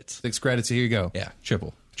 6 credits. 6 credits. Here you go. Yeah,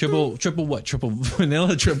 triple what? Triple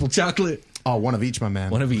vanilla, triple chocolate. Oh, one of each, my man.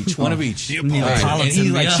 One of each. All right. And Politan he's me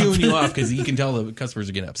like up. chewing you off because he can tell the customers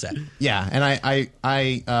are getting upset. Yeah, and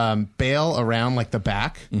I bail around like the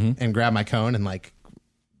back and grab my cone and like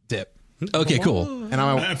dip. Okay, cool. And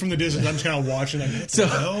I'm From the distance, I'm just kind of watching. Like, what So the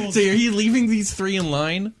hell? are you leaving these 3 in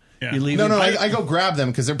line? Yeah. You're leaving? no, I go grab them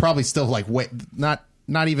because they're probably still like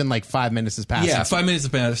not even like 5 minutes has passed. Yeah, 5 minutes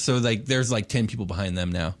have passed. So like, there's like 10 people behind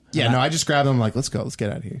them now. Yeah, no, I just grab them like, let's go, let's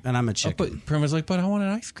get out of here. And I'm a chicken. But Prima's like, "But I want an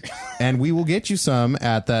ice cream." And we will get you some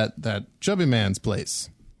at that Chubby Man's place.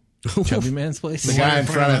 Chubby Man's place. The guy in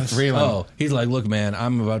front of Freeland. Oh, he's like, "Look, man,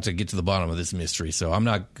 I'm about to get to the bottom of this mystery, so I'm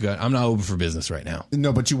not open for business right now."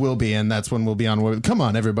 No, but you will be, and that's when we'll be on. Come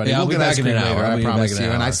on, everybody, Yeah, I'll we'll be get back ice in cream an hour. later. I'll I be promise back in you.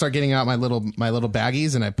 an And I hour. start getting out my little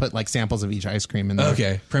baggies, and I put like samples of each ice cream in there.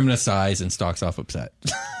 Okay, Primna sighs and stalks off upset.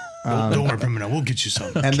 Don't worry, Primina, we'll get you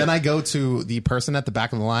some. And then I go to the person at the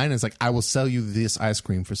back of the line. And it's like, I will sell you this ice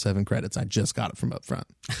cream for 7 credits. I just got it from up front.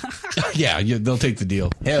 Yeah, they'll take the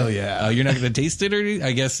deal. Hell yeah. You're not going to taste it, or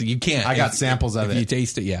I guess you can't. I got samples of if it. You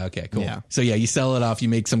taste it, yeah. Okay, cool. Yeah. So yeah, you sell it off. You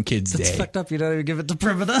make some kid's It's day. fucked up. You don't even give it to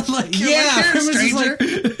Primina. Like, you're Yeah, like, "Here, Primina's just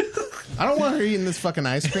stranger." I don't want her eating this fucking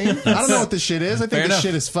ice cream. I don't know what this shit is. I think Fair this enough.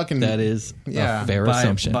 shit is fucking. That is Yeah. a fair By-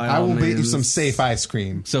 assumption. by- I will all bait you means. some safe ice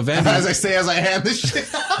cream. So Van, As I say, as I hand this shit.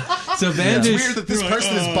 so Van It's just weird that this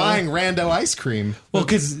person is buying rando ice cream. well,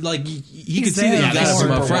 because like you can He's see that there. you got it Yeah, from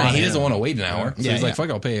that's up front. super He wide. doesn't want to wait an hour, so Yeah, he's like, yeah. "Fuck,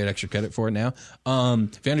 I'll pay an extra credit for it now."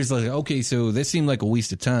 Vander's like, "Okay, so this seemed like a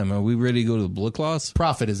waste of time. Are we ready to go to the Blood Claws?"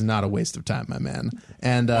 Profit is not a waste of time, my man.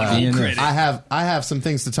 And credit. I have some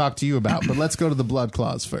things to talk to you about, but let's go to the blood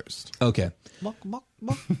claws first. Okay, Muck, muck,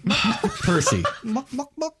 muck, Percy, muck, muck,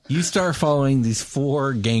 muck. you start following these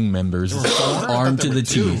 4 gang members armed to the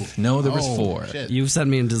teeth. No, there was 4. Shit. You've sent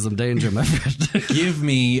me into some danger, my friend. Give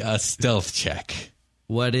me a stealth check.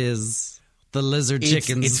 What is the lizard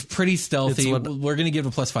chickens? It's pretty stealthy. It's what- We're gonna give it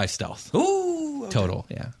a +5 stealth Ooh. total.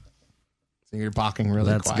 Yeah. So you're balking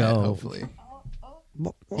really Let's quiet, go. hopefully.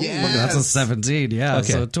 Yes. That's a 17. Yeah.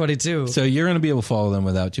 Okay. So 22. So you're going to be able to follow them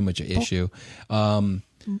without too much issue.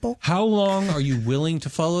 How long are you willing to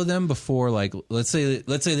follow them before, like, let's say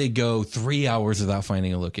they go 3 hours without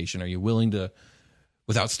finding a location? Are you willing to,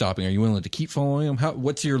 without stopping, are you willing to keep following them?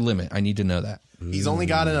 What's your limit? I need to know that. He's only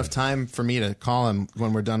got enough time for me to call him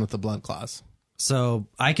when we're done with the blood claws. So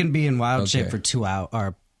I can be in wild shape Okay. for 2 hours,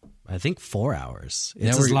 or I think 4 hours. It's Now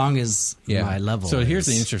as we're- long as my level. So here's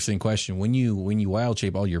the is. interesting question: when you wild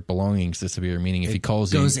shape, all your belongings disappear. Meaning, if he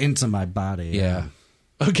calls goes you, into my body. yeah.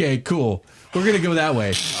 Okay, cool. We're gonna go that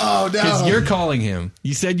way. Oh, no. Because you're calling him.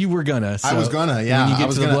 You said you were gonna. So I was gonna, yeah. When you I get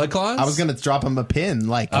was to the gonna, blood claws, I was gonna drop him a pin,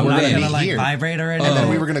 like I'm we're not gonna gonna be like here, vibrate or anything. and then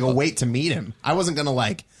we were gonna go wait to meet him. I wasn't gonna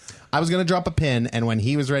like. I was gonna drop a pin, and when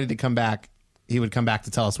he was ready to come back, he would come back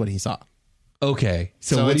to tell us what he saw. Okay.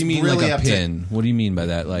 So, So what do it's you mean, really like a up to- pin? What do you mean by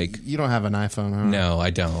that? Like, You don't have an iPhone, huh? no,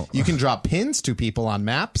 I don't. You can drop pins to people on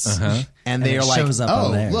maps, and they it are like, shows up "Oh,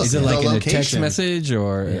 on there. look, Is it the like in a location." text message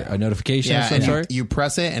or a notification Yeah, of some and sort? you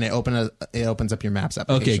press it, and it opens up your maps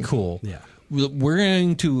Okay, application. cool. Yeah. We're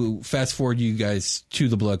going to fast forward you guys to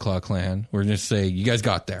the Blood Claw clan. We're going to say you guys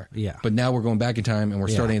got there. Yeah. But now we're going back in time and we're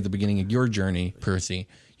starting at the beginning of your journey, Percy.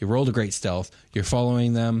 You rolled a great stealth. You're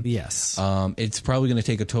following them. Yes. It's probably going to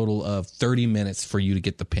take a total of 30 minutes for you to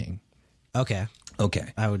get the ping. Okay.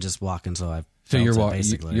 Okay. I would just walk until I. So you're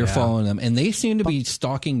basically. you're yeah. following them, and they seem to be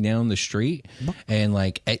stalking down the street. And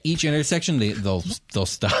like at each intersection, they'll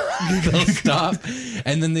stop, they'll stop,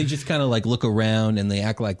 and then they just kind of like look around and they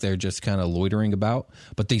act like they're just kind of loitering about.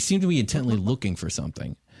 But they seem to be intently looking for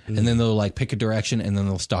something, and then they'll like pick a direction, and then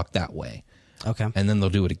they'll stalk that way, Okay. and then they'll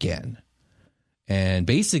do it again. And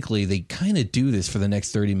basically, they kind of do this for the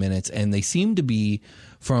next 30 minutes, and they seem to be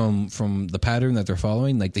from the pattern that they're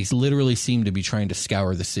following. Like they literally seem to be trying to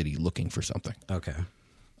scour the city looking for something. Okay.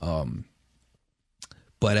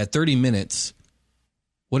 But at 30 minutes,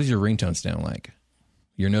 what does your ringtone sound like?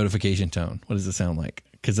 Your notification tone. What does it sound like?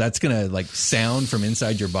 Because that's going to like sound from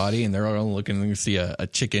inside your body, and they're all looking to see a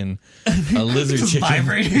chicken, a lizard chicken.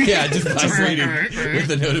 vibrating. Yeah, just vibrating with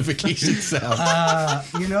the notification sound.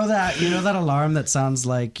 You know that alarm that sounds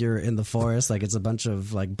like you're in the forest, like it's a bunch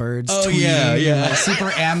of like birds. Oh, tweeting, yeah, yeah. like,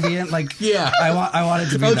 super ambient. Like Yeah. I want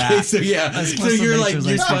it to be Okay, that. so yeah, As so close to you're nature like as I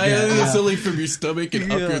you're can get, smiling yeah. slowly from your stomach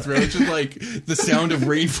and up your throat, just like the sound of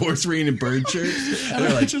rainforest rain and bird chirps. And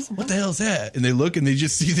they're like, "What the hell's that?" And they look and they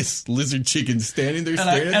just see this lizard chicken standing there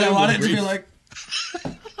staring at And I them. want with it to be rain- like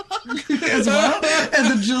as well, and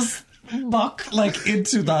then just buck like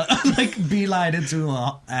into the like beeline into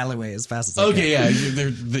the alleyway as fast as I Okay, can.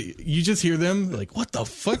 yeah, you just hear them like, "What the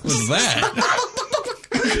fuck was that?"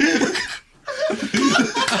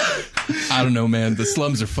 I don't know, man. The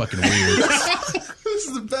slums are fucking weird. This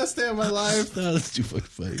is the best day of my life. Oh, that's too fucking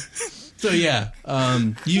funny. So yeah,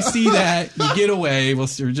 you see that, you get away. We're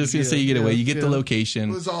just gonna say you get away. You get the It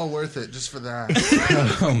location. was all worth it just for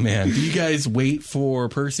that. Oh man, do you guys wait for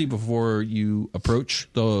Percy before you approach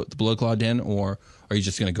the Blood Claw Den, or are you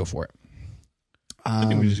just gonna go for it? I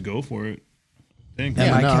think we just go for it. Am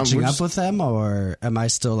Yeah, I no, catching we're up just- with them, or am I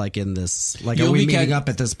still like in this? Like, You'll are we be meeting ca- up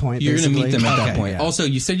at this point? You're gonna meet basically? them at that Okay, point. yeah. Also,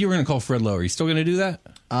 you said you were gonna call Fred Lowe. Are you still gonna do that?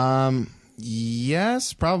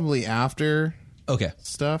 Yes, probably after Okay,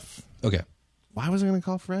 stuff. okay, Why was I going to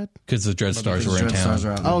call Fred? because the Dread Stars were in Dread Stars town.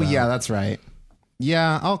 are out and Oh, about yeah, that's right.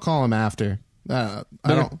 Yeah, I'll call him after. I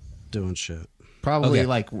don't doing shit. probably Okay.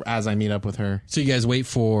 like as I meet up with her. So you guys wait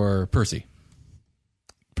for Percy.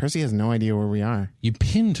 Percy has no idea where we are. You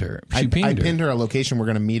pinned her. She I pinned her. pinned her a location we're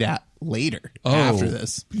going to meet at later after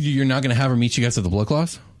this. You're not going to have her meet you guys at the Blood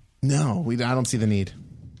Claws? No, I don't see the need.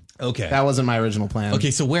 Okay. That wasn't my original plan.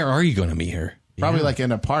 Okay, so where are you going to meet her? Probably like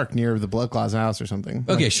in a park near the Blood Claws house or something.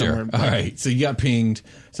 Okay, Like sure. All right. So you got pinged.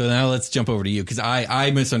 So now let's jump over to you because I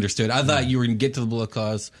misunderstood. I thought you were going to get to the Blood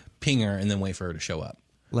Claws, ping her, and then wait for her to show up.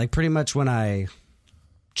 Like pretty much when I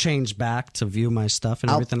change back to view my stuff and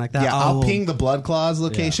everything like that. Yeah, I'll ping the Blood Claws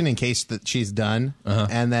location in case that she's done,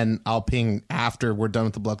 and then I'll ping after we're done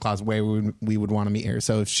with the Blood Claws where we would want to meet her.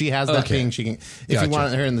 So if she has that ping, she can. If you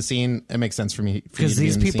want her in the scene, it makes sense for me because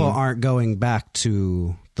these people aren't going back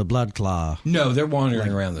to the Blood Claw. No, they're wandering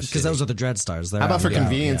around the city. Because those are the Dread Stars. How about for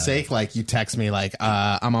convenience sake, like you text me like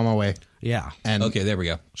I'm on my way. Yeah. And okay, there we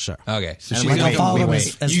go. Sure. Okay, so and she's I'll follow them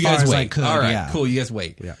as you far guys as wait. I could. All right, yeah. cool. You guys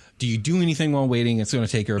wait. Yeah. Do you do anything while waiting? It's going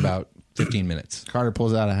to take her about 15 minutes. Carter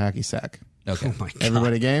pulls out a hacky sack. Okay. Oh my God.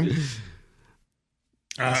 Everybody game?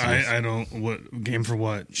 I don't. What game for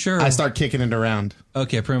what? Sure. I start kicking it around.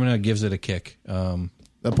 Okay, Primina gives it a kick.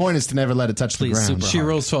 The point is to never let it touch the ground. super She hard.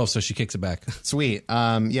 rolls 12, so she kicks it back. Sweet.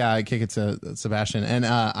 Yeah, I kick it to Sebastian, and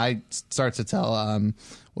I start to tell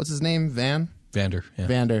what's his name, Vander. Yeah.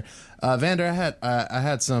 Vander. Vander, I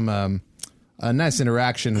had some a nice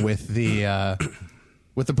interaction with the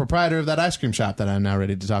proprietor of that ice cream shop that I'm now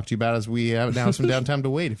ready to talk to you about, as we have now some downtime to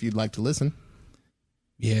wait. If you'd like to listen.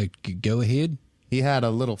 Yeah, go ahead. He had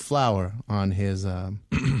a little flower on his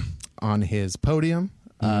podium,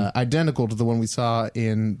 identical to the one we saw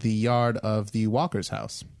in the yard of the Walker's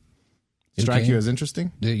house. Strike you as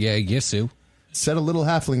interesting? Yeah, I guess so. Said a little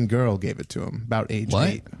halfling girl gave it to him, about age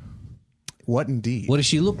 8. What indeed? What does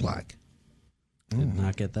she look like? Did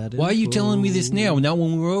not get that. Why are you info. telling me this now? Not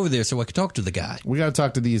when we were over there, so I could talk to the guy. We got to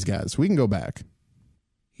talk to these guys. We can go back.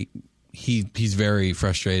 He's very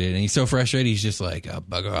frustrated, and he's so frustrated he's just like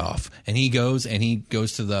bugger off. And he goes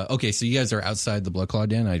to the so you guys are outside the Blood Claw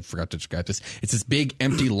Den. I forgot to describe this. It's this big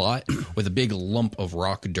empty lot with a big lump of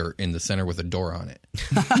rock dirt in the center with a door on it.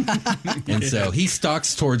 And so he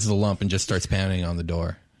stalks towards the lump and just starts pounding on the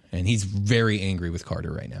door. And he's very angry with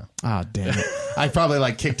Carter right now. Ah, damn it. I probably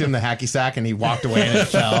like kicked him the hacky sack and he walked away and it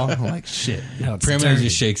fell. I'm like, shit. No, it's Primina dirty.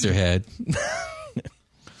 just shakes her head.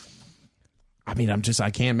 I mean, I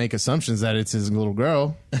can't make assumptions that it's his little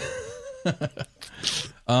girl.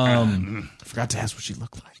 I forgot to ask what she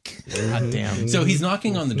looked like. God damn. So he's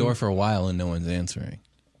knocking on the door for a while and no one's answering.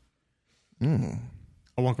 I'll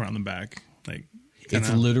walk around the back. Like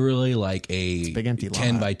It's literally like a big empty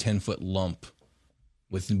 10 lot. by 10 foot lump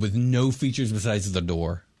with no features besides the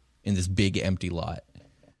door in this big empty lot.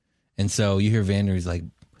 And so you hear Vander, he's like,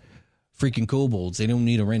 freaking kobolds, they don't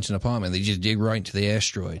need a wrench in an apartment. They just dig right into the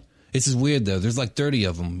asteroid. This is weird, though. There's like 30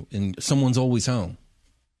 of them, and someone's always home.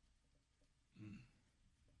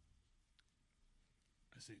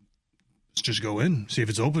 let's just go in, see if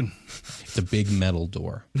it's open. It's a big metal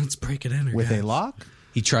door. Let's break it in. With a lock?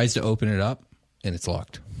 He tries to open it up, and it's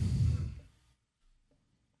locked.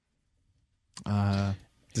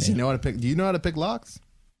 Does he know how to pick? Do you know how to pick locks?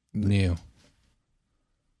 New.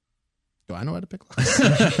 Do I know how to pick locks?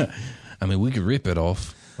 I mean, we could rip it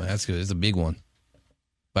off. Well, that's good. It's a big one.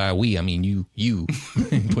 By we, I mean you. He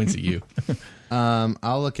points at you.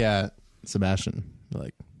 I'll look at Sebastian.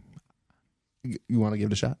 Like, you want to give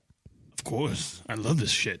it a shot? Of course, I love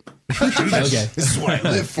this shit. Okay. This is what I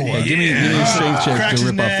live for. Yeah, give me a strength check Cracks to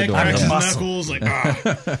his rip off the neck, door. cracks Yeah. his knuckles, like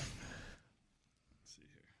Let's see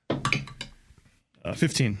here.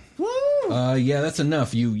 15. Yeah, that's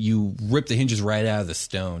enough. You rip the hinges right out of the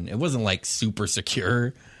stone. It wasn't like super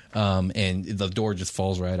secure, and the door just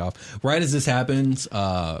falls right off. Right as this happens,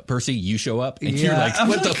 Percy, you show up, and you're like,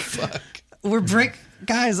 "What the fuck?" We're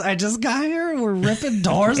guys. I just got here. We're ripping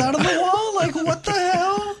doors out of the wall. Like, what the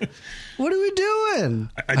hell? What are we doing?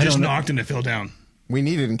 I just knocked and it fell down. We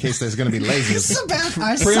need it in case there's going to be lasers. Sebastian,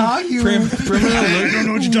 I saw you. I don't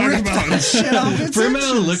know what you're talking about. Shit off its Primina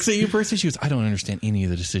hinges. looks at you, Percy. She goes, "I don't understand any of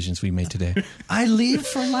the decisions we made today." I leave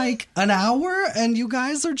for like an hour, and you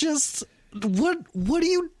guys are just what? What are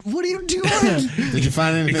you doing? Did you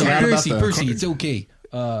find anything out about Percy, it's okay.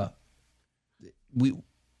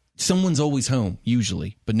 Someone's always home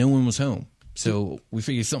usually, but no one was home, so we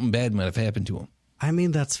figured something bad might have happened to him. I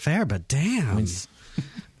mean, that's fair, but damn,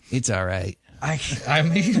 It's all right. I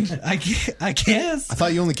guess. I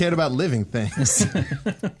thought you only cared about living things.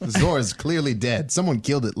 Zor is clearly dead. Someone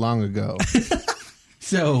killed it long ago.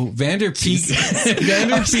 So Vander peeks his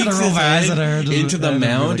gonna roll my eyes at her. head into the And I'm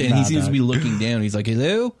mound, like, and he nah, seems to dog. be looking down. He's like,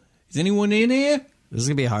 "Hello, is anyone in here?" This is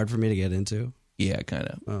gonna be hard for me to get into. Yeah, kind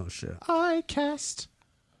of. Oh shit! I cast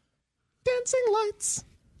dancing lights.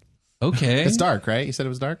 Okay. It's dark, right? You said it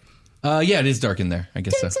was dark? Yeah, it is dark in there. I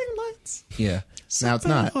guess so. Dancing lights. Yeah. Now it's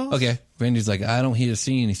not. Okay. Vander's like, I don't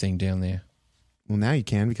see anything down there. Well, now you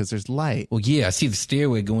can because there's light. Well, yeah, I see the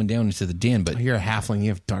stairway going down into the den, but You're a halfling. You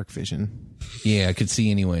have dark vision. yeah, I could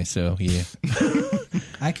see anyway, so yeah.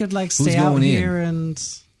 I could like stay out going in? here and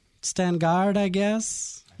stand guard, I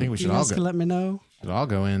guess. I think we should You all guys go. can let me know. Should all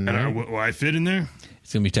go in. And there. will I fit in there?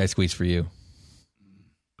 It's going to be tight squeeze for you.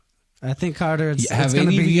 I think Carter. Have gonna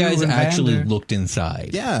any of be you guys and actually Vander. looked inside?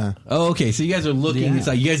 Yeah. Oh, okay. So you guys are looking Yeah.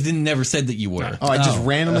 inside. You guys never said that you were. Oh, I just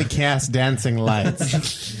randomly cast dancing lights.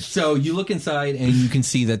 So you look inside and you can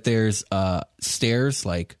see that there's stairs,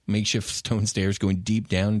 like makeshift stone stairs going deep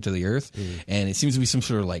down into the earth. And it seems to be some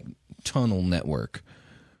sort of like tunnel network.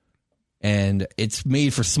 And it's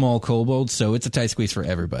made for small kobolds, so it's a tight squeeze for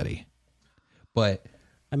everybody. But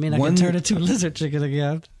I mean, I one- can turn into a lizard chicken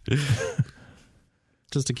again.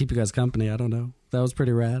 Just to keep you guys company. I don't know. That was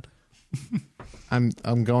pretty rad.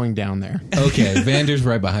 I'm going down there. okay, Vander's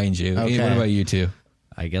right behind you. Hey, Okay. what about you two?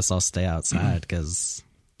 I guess I'll stay outside because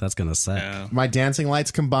that's gonna suck. Yeah. My dancing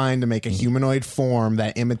lights combine to make a humanoid form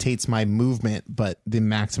that imitates my movement, but the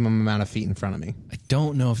maximum amount of feet in front of me. I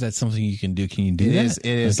don't know if that's something you can do. Can you do It that? is. It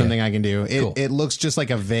is Okay. something I can do. Cool. It looks just like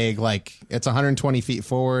a vague, like it's 120 feet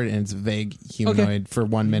forward, and it's vague humanoid for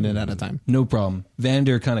 1 minute at a time. No problem.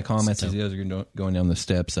 Vander kind of comments as you guys are going down the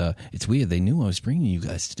steps. It's weird. They knew I was bringing you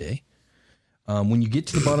guys today. When you get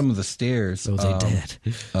to the bottom of the stairs, So they did.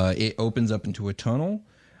 It opens up into a tunnel.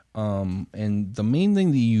 And the main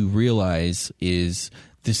thing that you realize is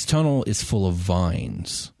this tunnel is full of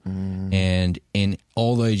vines. And in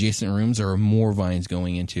all the adjacent rooms, there are more vines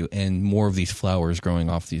going into and more of these flowers growing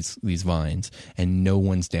off these vines. And no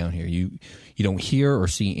one's down here. You don't hear or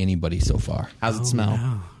see anybody so far. How's it smell?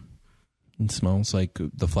 Wow. It smells like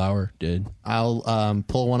the flower did. I'll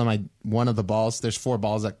pull one of the balls. There's 4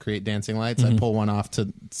 balls that create dancing lights. I pull one off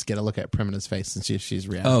to get a look at Primina's face and see if she's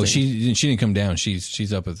reacting. Oh, she didn't come down.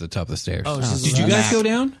 She's up at the top of the stairs. Oh, she's Did you guys go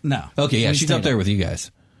down? No. Okay, yeah, We she's stayed up there with you guys.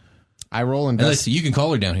 I roll Unless you can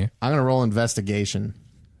call her down here. I'm gonna roll investigation.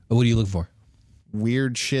 Oh, what do you look for?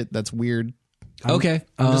 Weird shit. That's weird. Okay,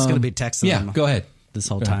 I'm just gonna be texting Yeah, them go ahead. this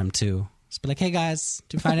whole time too. Just be like, hey guys,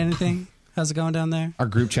 did you find anything? How's it going down there? Our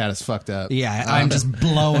group chat is fucked up. Yeah, I'm just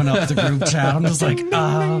blowing up the group chat. I'm just like,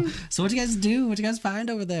 so what you guys do? What you guys find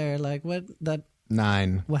over there? Like, what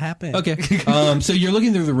 9. happened? Okay, so you're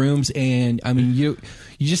looking through the rooms, and I mean, you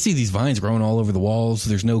just see these vines growing all over the walls.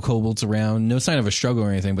 There's no kobolds around, no sign of a struggle or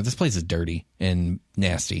anything. But this place is dirty and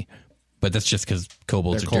nasty. But that's just because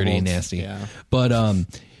kobolds They're are dirty and kobolds, nasty. yeah. But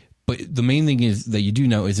the main thing is that you do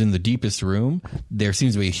know is in the deepest room, there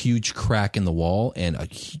seems to be a huge crack in the wall and a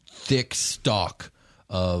thick stalk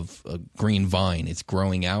of a green vine. It's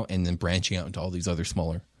growing out and then branching out into all these other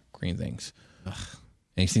smaller green things. And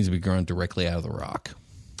it seems to be growing directly out of the rock.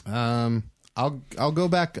 I'll go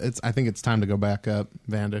back. I think it's time to go back up,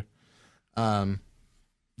 Vander.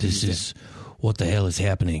 This is what the hell is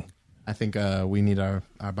happening? I think we need our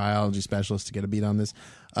biology specialist to get a beat on this.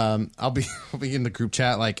 I'll be in the group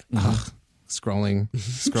chat like scrolling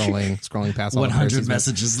past all the 100 Percy's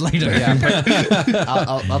messages later. Yeah,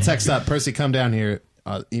 I'll text up Percy. Come down here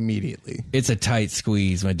immediately. It's a tight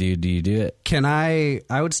squeeze, my dude. Do you do it? Can I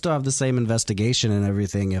would still have the same investigation and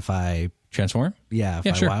everything if I Transform? I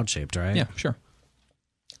sure. wild shaped, right? Yeah, sure.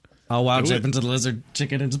 I'll wild Do shape it. into the lizard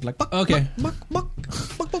chicken and just be like, buck, Okay. buck, buck,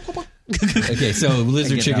 buck, buck, buck, buck. Okay, so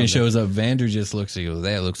lizard Get chicken down shows up. Vander just looks at you.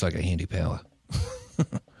 That looks like a handy pal.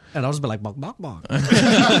 And I'll just be like, buck, buck, buck.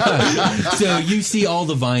 So you see all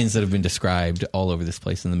the vines that have been described all over this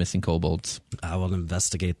place and the missing kobolds. I will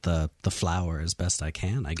investigate the flower as best I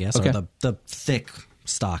can, I guess. Okay. Or the thick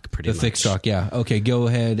stock, pretty The much. thick stalk, yeah. Okay, go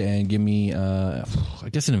ahead and give me, I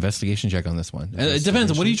guess, an investigation check on this one. It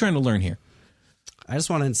depends. What are you trying to learn here? I just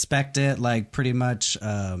want to inspect it, like pretty much.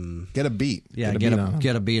 Get a beat. Yeah, beat on him.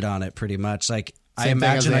 get a beat on it, pretty much. Like I Same thing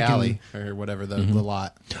as imagine the I can. alley or whatever the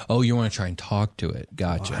lot. Oh, you want to try and talk to it.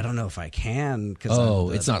 Gotcha. I don't know if I can. Cause Oh,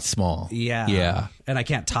 it's not small. Yeah, Yeah. and I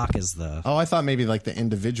can't talk as the. Oh, I thought maybe like the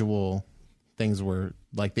individual things were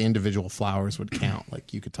like the individual flowers would count.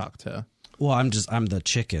 Like you could talk to. Well, I'm the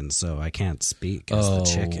chicken, so I can't speak as Oh, the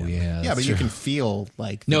chicken. yeah. Yeah, that's but true. you can feel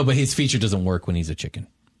like No, but his feature doesn't work when he's a chicken.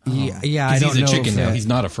 Yeah, I Because don't he's a know chicken if now. it- He's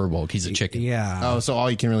not a furbolg. He's a chicken. Yeah. Oh, so all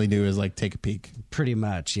you can really do is like take a peek. Pretty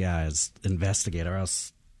much, yeah, as investigator.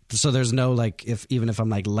 Else, so there's no like even if I'm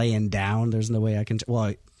like laying down, there's no way I can.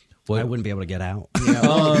 I wouldn't be able to get out. Yeah,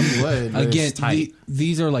 well, you would, but Again, it's tight.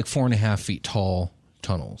 these are like 4.5 feet tall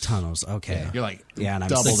tunnels. Tunnels, okay. You're like Yeah, and I'm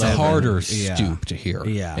doubled It's seven. a harder Yeah. stoop to hear.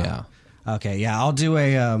 Yeah. Yeah. Okay, yeah, I'll do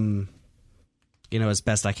a as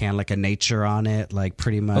best I can, like a nature on it, like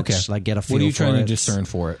pretty much, like get a feel for it. What are you trying to discern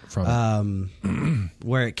for it from?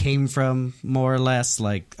 Where it came from, more or less.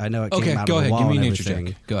 Like I know it came out go of the ahead. wall Give me and a nature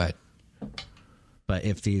everything. check. Go ahead. But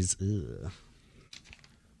if these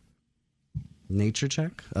nature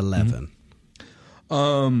check 11.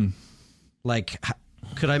 Like,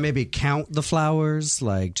 could I maybe count the flowers?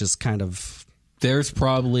 Like, just kind of. There's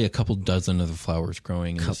probably a couple dozen of the flowers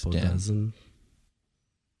growing in this den. Dozen.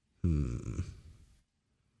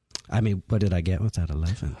 I mean, what did I get with that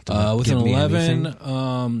 11? With an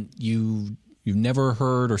 11, you've never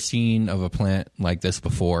heard or seen of a plant like this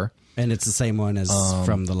before. And it's the same one as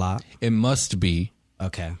from the lot? It must be.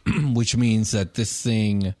 Okay. Which means that this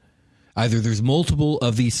thing, either there's multiple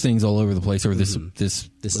of these things all over the place, or this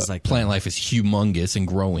is like plant life is humongous and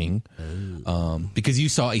growing. Because you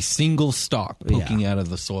saw a single stalk poking out of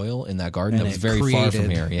the soil in that garden and that was very far from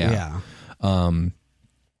here. Yeah.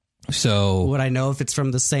 So would I know if it's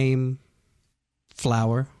from the same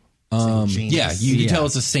flower? Yeah, you can tell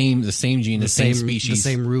it's the same genus, same species, the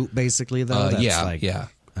same root, basically. Though,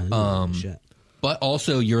 shit. But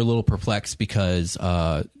also, you're a little perplexed because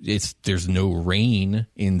there's no rain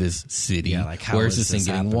in this city. Yeah, like how where is this thing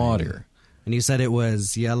getting happening? water? And you said it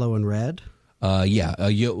was yellow and red.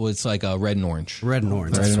 It was like red and orange. Red and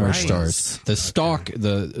orange. Red and orange stars. The stalk,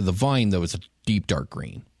 the vine, though, is a deep dark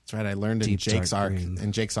green. That's right. I learned in Jake's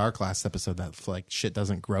R class episode that like shit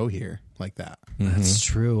doesn't grow here like that. That's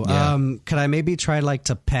true. Yeah. Could I maybe try like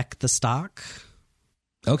to peck the stalk?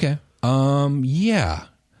 Okay. Yeah.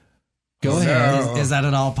 Go ahead. Is that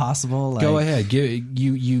at all possible? Like, Go ahead.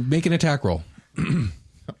 You make an attack roll.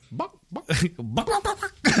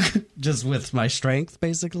 just with my strength,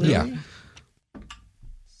 basically. Yeah.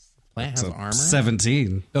 Plant has armor.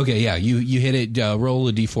 17. Okay. Yeah. You hit it. Roll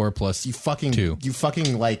a d4 plus You fucking 2. You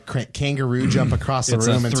fucking like kangaroo jump across the It's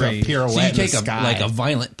a room into a 3. pirouette. So you in take the sky. like a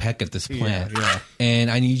violent peck at this plant, and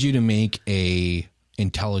I need you to make a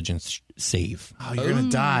intelligence save. Oh, you're gonna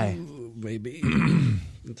die. Maybe.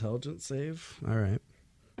 Intelligence save. All right.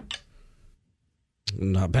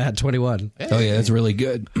 Not bad. 21. Oh yeah, that's really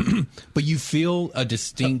good. But you feel a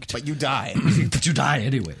distinct, But you die. But you die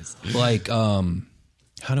anyways. like,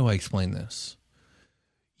 how do I explain this?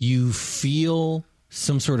 You feel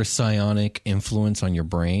some sort of psionic influence on your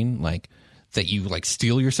brain, like that you like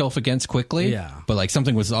steel yourself against quickly. Yeah. But like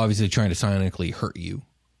something was obviously trying to psionically hurt you,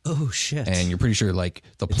 Oh, shit. and you're pretty sure like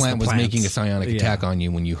the plant the was plants. making a psionic attack on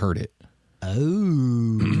you when you heard it.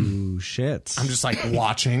 Oh, shit. I'm just like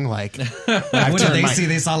watching. Like What did they see?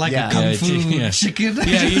 They saw like a kung fu chicken.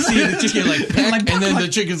 Yeah, you see the chicken like peck, and then the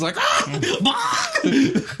chicken's like,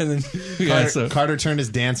 and then Carter turned his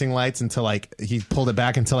dancing lights into like he pulled it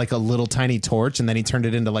back into like a little tiny torch, and then he turned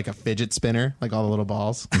it into like a fidget spinner, like all the little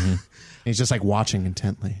balls. And he's just like watching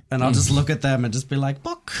intently. And I'll just look at them and just be like,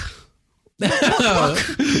 "Buck, we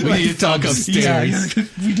need to talk upstairs.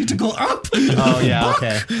 we need to go up." Oh yeah,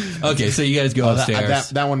 okay. Okay, so you guys go upstairs.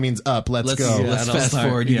 That one means up. Let's go. Let's and I'll fast start-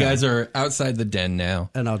 forward. You yeah. guys are outside the den now.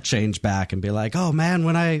 And I'll change back and be like, "Oh man,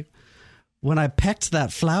 when I pecked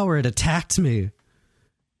that flower, it attacked me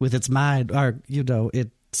with its mind, or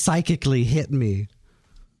it psychically hit me."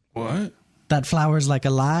 What? That flower's like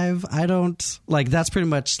alive. I don't like. That's pretty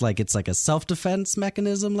much like it's like a self-defense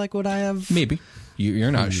mechanism. Like what I have. Maybe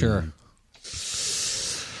you're not sure.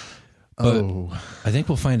 But I think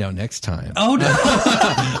we'll find out next time. Oh no!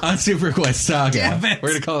 On Super Quest Saga. Damn it. We're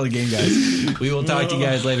going to call it a game, guys. We will talk to you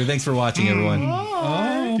guys later. Thanks for watching, everyone.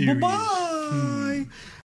 Oh, bye-bye.